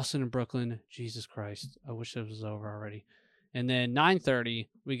 Boston and Brooklyn. Jesus Christ. I wish it was over already. And then 9:30,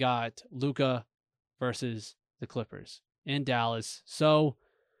 we got Luka versus the Clippers in Dallas. So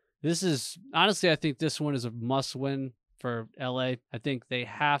this is, honestly, I think this one is a must win for LA. I think they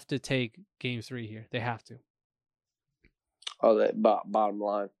have to take game 3 here. They have to. Oh, that bottom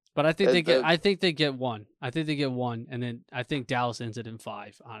line. But I think they get one. I think they get one, and then I think Dallas ends it in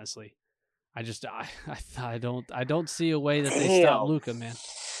 5, honestly. I don't see a way that they stop Luka, man.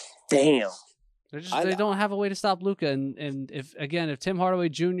 Damn. They don't have a way to stop Luka, and if Tim Hardaway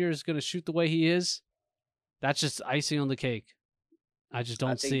Jr. is going to shoot the way he is, that's just icing on the cake. I just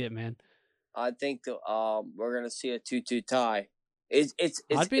don't see it, man. I think we're going to see a 2-2 tie.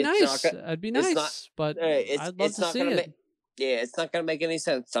 I'd be nice. But I'd love to see it. It's not going to make any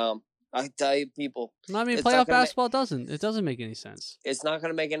sense, Tom. I tell you, people. I mean, playoff basketball doesn't. It doesn't make any sense. It's not going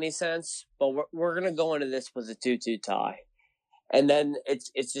to make any sense, but we're going to go into this with a 2-2 tie. And then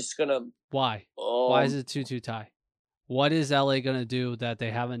it's just going to... Why? Why is it 2-2 tie? What is LA going to do that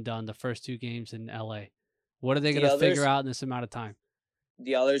they haven't done the first 2 games in LA? What are they going to figure out in this amount of time?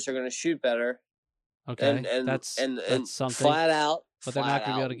 The others are going to shoot better. Okay, that's something. Flat out. But they're not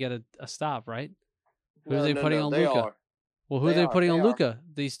going to be able to get a stop, right? Who are they putting on Luka? Well, who are they putting on Luka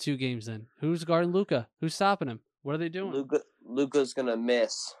these 2 games then? Who's guarding Luka? Who's stopping him? What are they doing? Luka's going to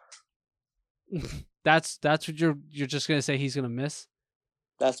miss. That's what you're just going to say he's going to miss?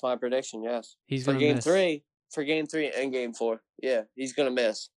 That's my prediction, yes. He's going to miss. For game 3 and game 4. Yeah, he's going to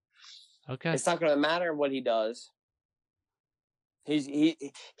miss. Okay. It's not going to matter what he does. He's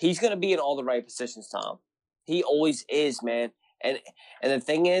going to be in all the right positions, Tom. He always is, man. And the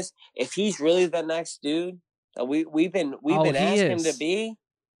thing is, if he's really the next dude, We've been asking him to be.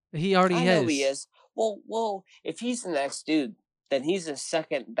 He already is. I know he is. Well, if he's the next dude, then he's the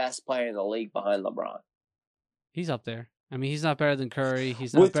second best player in the league behind LeBron. He's up there. I mean, he's not better than Curry.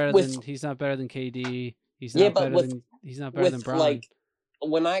 He's not better than KD. He's not better than Bron. Like,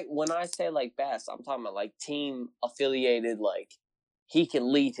 when I say like best, I'm talking about like team affiliated. Like, he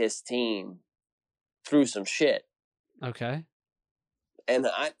can lead his team through some shit. Okay. And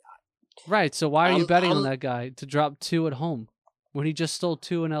right. So why are you betting on that guy to drop 2 at home when he just stole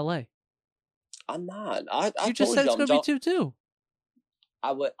 2 in LA? I'm not. You just said it's going to be 2-2.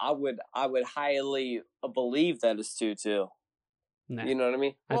 I would highly believe that it's 2-2. Nah. You know what I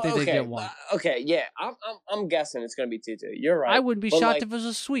mean? I think they get 1. Okay, yeah. I'm guessing it's going to be 2-2. You're right. I wouldn't be shocked if it was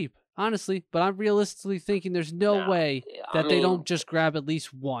a sweep, honestly. But I'm realistically thinking there's no way that they don't just grab at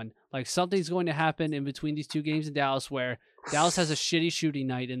least 1. Like, something's going to happen in between these 2 games in Dallas where Dallas has a shitty shooting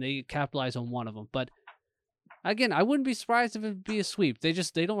night and they capitalize on one of them. But again, I wouldn't be surprised if it'd be a sweep. They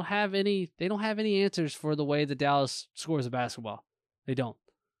don't have any answers for the way that Dallas scores a basketball. They don't.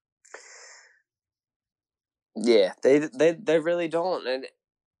 Yeah, they really don't. And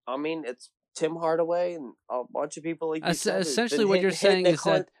I mean, it's Tim Hardaway and a bunch of people like essentially what you're saying is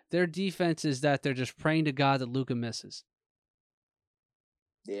that their defense is that they're just praying to God that Luka misses.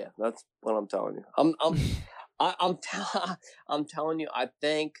 Yeah, that's what I'm telling you. I'm telling you, I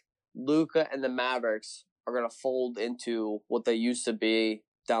think Luka and the Mavericks are going to fold into what they used to be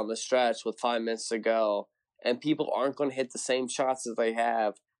down the stretch with 5 minutes to go, and people aren't going to hit the same shots as they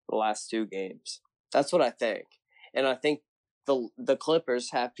have the last 2 games. That's what I think. And I think the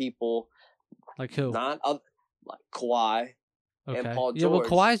Clippers have people like who? Not like Kawhi and Paul George. Yeah, well,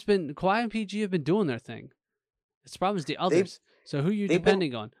 Kawhi and PG have been doing their thing. The problem is the others. So who are you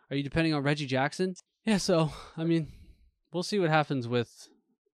depending on? Are you depending on Reggie Jackson? Yeah, so I mean, we'll see what happens with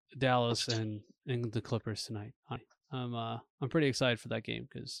Dallas and the Clippers tonight. I'm pretty excited for that game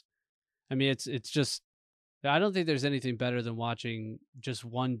because, I mean, it's just, I don't think there's anything better than watching just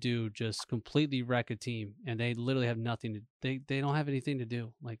one dude just completely wreck a team, and they literally have nothing to. They don't have anything to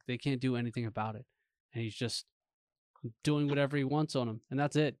do. Like, they can't do anything about it, and he's just doing whatever he wants on them, and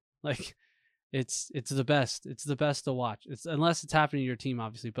that's it. Like, it's the best. It's the best to watch. It's unless it's happening to your team,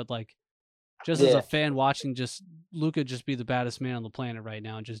 obviously, but like, just as a fan watching, just Luka just be the baddest man on the planet right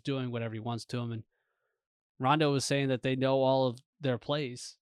now, and just doing whatever he wants to him. And Rondo was saying that they know all of their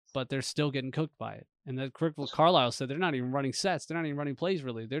plays, but they're still getting cooked by it. And that Carlisle said they're not even running sets. They're not even running plays,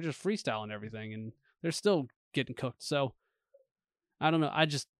 really. They're just freestyling everything, and they're still getting cooked. So, I don't know. I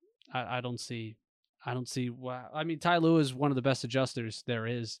don't see. Wow. I mean, Ty Lue is one of the best adjusters there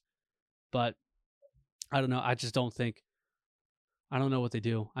is, but I don't know. I just don't think. I don't know what they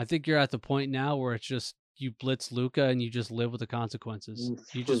do. I think you're at the point now where it's just you blitz Luka and you just live with the consequences.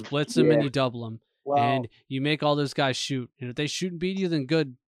 You just blitz him and you double him, and you make all those guys shoot. And if they shoot and beat you, then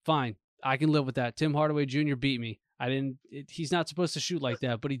good, fine. I can live with that. Tim Hardaway Jr. beat me. He's not supposed to shoot like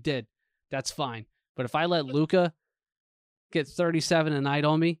that, but he did. That's fine. But if I let Luka get 37 a night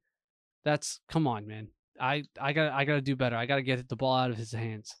on me, come on, man. I gotta do better. I gotta get the ball out of his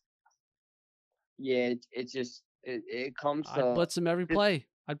hands. Yeah, it comes to... I'd blitz him every play.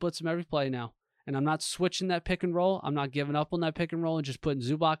 Now. And I'm not switching that pick and roll. I'm not giving up on that pick and roll and just putting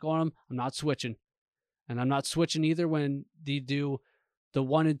Zubac on him. I'm not switching. And I'm not switching either when they do the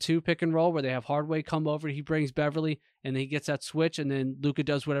 1 and 2 pick and roll where they have Hardaway come over, he brings Beverly, and then he gets that switch, and then Luka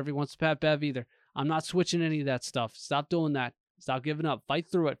does whatever he wants to Pat Bev either. I'm not switching any of that stuff. Stop doing that. Stop giving up. Fight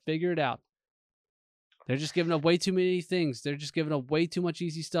through it. Figure it out. They're just giving up way too many things. They're just giving up way too much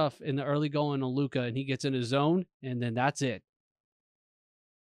easy stuff in the early going on Luka, and he gets in his zone, and then that's it.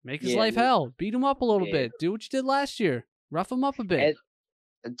 Make his life hell. Beat him up a little bit. Do what you did last year. Rough him up a bit.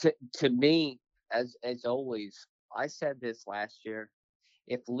 To me, as always, I said this last year.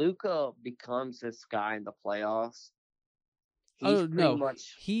 If Luka becomes this guy in the playoffs, he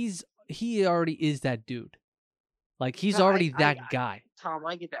already is that dude. Like, he's already that guy. Tom,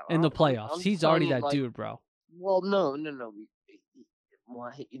 I get that. In the playoffs, he's already that dude, bro. Well, no.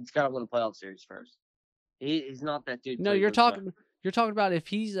 He's got to win the playoff series first. He's not that dude. No, you're talking about if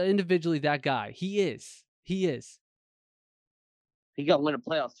he's individually that guy. He is. He got to win a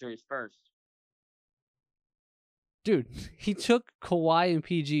playoff series first. Dude, he took Kawhi and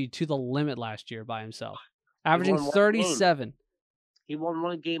PG to the limit last year by himself, averaging 37. He won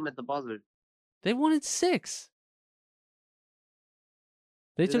 1 game at the buzzer. They won in 6.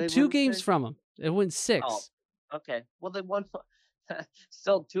 They took 2 games from him. They won 6. Oh, okay. Well, they won.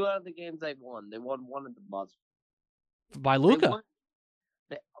 Still, 2 out of the games they've won. They won 1 at the buzzer. By Luka.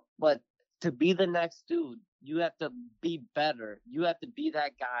 But to be the next dude, you have to be better. You have to be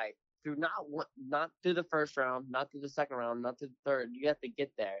that guy not through the first round, not through the second round, not through the third. You have to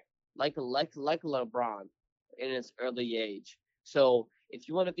get there, like LeBron in his early age. So if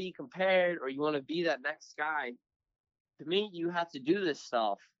you want to be compared or you want to be that next guy, to me, you have to do this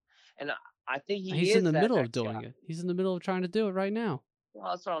stuff. And I think he's in the middle of doing it. He's in the middle of trying to do it right now.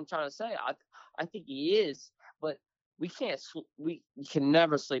 Well, that's what I'm trying to say. I think he is, but we can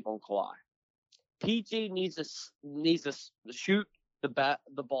never sleep on Kawhi. PG needs to shoot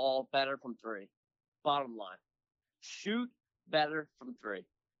the ball better from three. Bottom line, shoot better from three.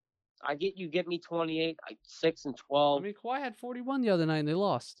 I get you. Get me 28, 6 and 12. I mean, Kawhi had 41 the other night and they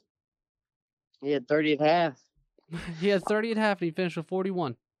lost. He had 30 at half. He had 30 at half and he finished with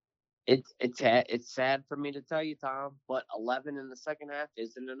 41. It's sad for me to tell you, Tom, but 11 in the second half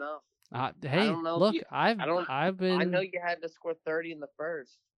isn't enough. Hey, look, I know you had to score 30 in the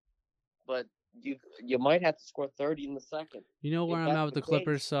first, but you might have to score 30 in the second. You know where I'm at with the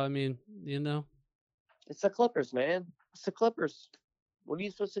Clippers, so I mean, it's the Clippers, man. It's the Clippers. What are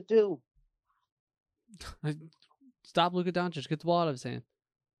you supposed to do? Stop Luka Doncic. Get the ball out of his hand.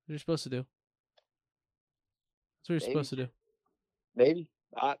 What are you supposed to do? That's what you're supposed to do. Maybe.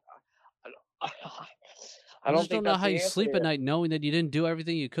 I don't know how you sleep at night knowing that you didn't do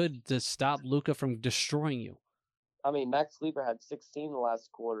everything you could to stop Luka from destroying you. I mean, Max Sleeper had 16 in the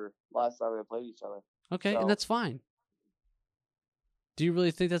last quarter, last time they played each other. Okay, and that's fine. Do you really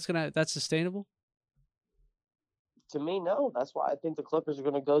think that's sustainable? To me, no. That's why I think the Clippers are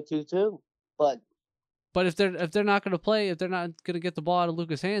gonna go 2-2. But if they're not gonna play, if they're not gonna get the ball out of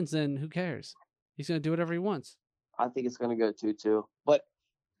Luka's hands, then who cares? He's gonna do whatever he wants. I think it's gonna go 2-2. But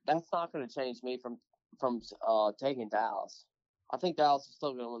that's not gonna change me from taking Dallas. I think Dallas is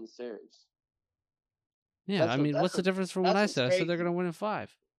still gonna win the series. Yeah, what's the difference from what I said? I said they're gonna win in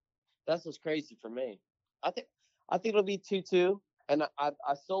 5. That's what's crazy for me. I think it'll be 2-2, and I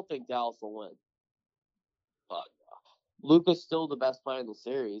still think Dallas will win. But Luka's still the best player in the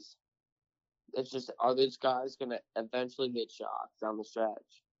series. It's just, are those guys gonna eventually hit shots down the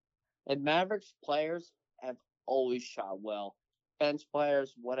stretch? And Mavericks players have always shot well. Bench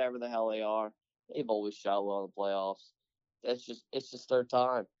players, whatever the hell they are, they've always shot well in the playoffs. It's just their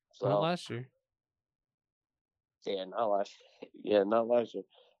time. So, not last year. Yeah, not last year. Yeah, not last year.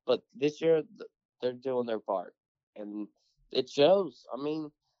 But this year, they're doing their part. And it shows. I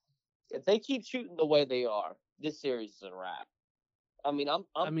mean, if they keep shooting the way they are, this series is a wrap. I mean, you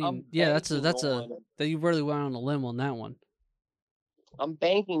really went on a limb on that one. I'm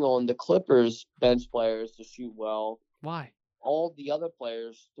banking on the Clippers bench players to shoot well. Why? All the other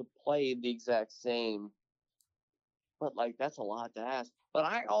players to play the exact same. But that's a lot to ask. But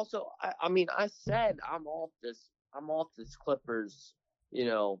I also, I said I'm off this Clippers,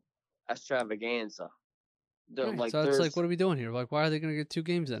 extravaganza. Right, so it's what are we doing here? Why are they going to get 2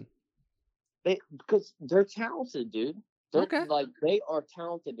 games in? Because they're talented, dude. Okay. They are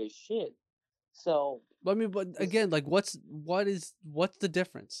talented as shit. So. But again, what's the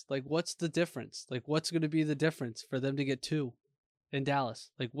difference? What's the difference? What's going to be the difference for them to get 2 in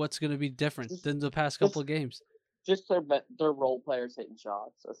Dallas? What's going to be different than the past couple of games? Just their role players hitting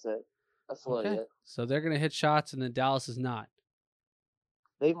shots. That's it. That's really it. So they're going to hit shots, and then Dallas is not.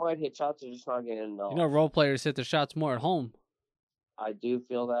 They might hit shots, they're just not getting enough. Role players hit their shots more at home. I do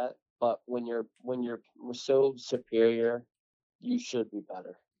feel that, but when you're so superior, you should be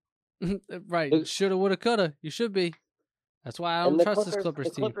better. Right? Shoulda, woulda, coulda. You should be. That's why I don't trust this Clippers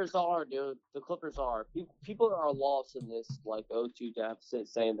team. The Clippers are, dude. The Clippers are. People are lost in this 0-2 deficit,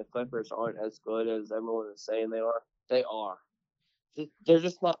 saying the Clippers aren't as good as everyone is saying they are. They are. They're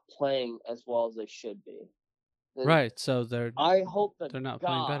just not playing as well as they should be. Right. So I hope that they're not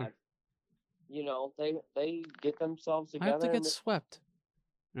playing better. They get themselves together. I have to get swept.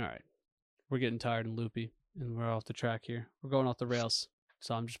 All right. We're getting tired and loopy, and we're off the track here. We're going off the rails.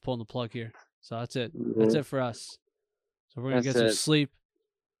 So I'm just pulling the plug here. So that's it. Mm-hmm. That's it for us. So we're going to get some sleep.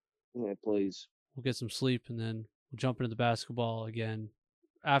 Yeah, please. We'll get some sleep, and then we'll jump into the basketball again.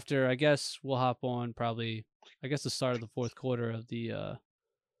 After, I guess, we'll hop on probably, the start of the fourth quarter of the,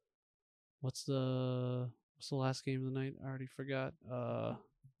 what's the last game of the night? I already forgot. Oh,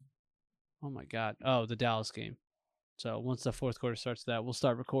 my God. Oh, the Dallas game. So once the fourth quarter starts we'll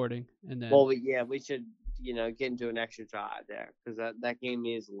start recording. And then. Well, we should, get into an extra drive there, because that game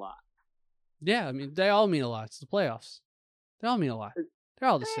means a lot. Yeah, they all mean a lot. It's the playoffs. They all mean a lot. They're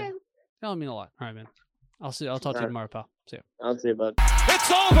all the same. They all mean a lot. All right, man. I'll talk to you tomorrow, pal. See ya. I'll see you, bud.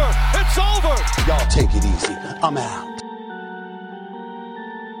 It's over. It's over. Y'all take it easy. I'm out.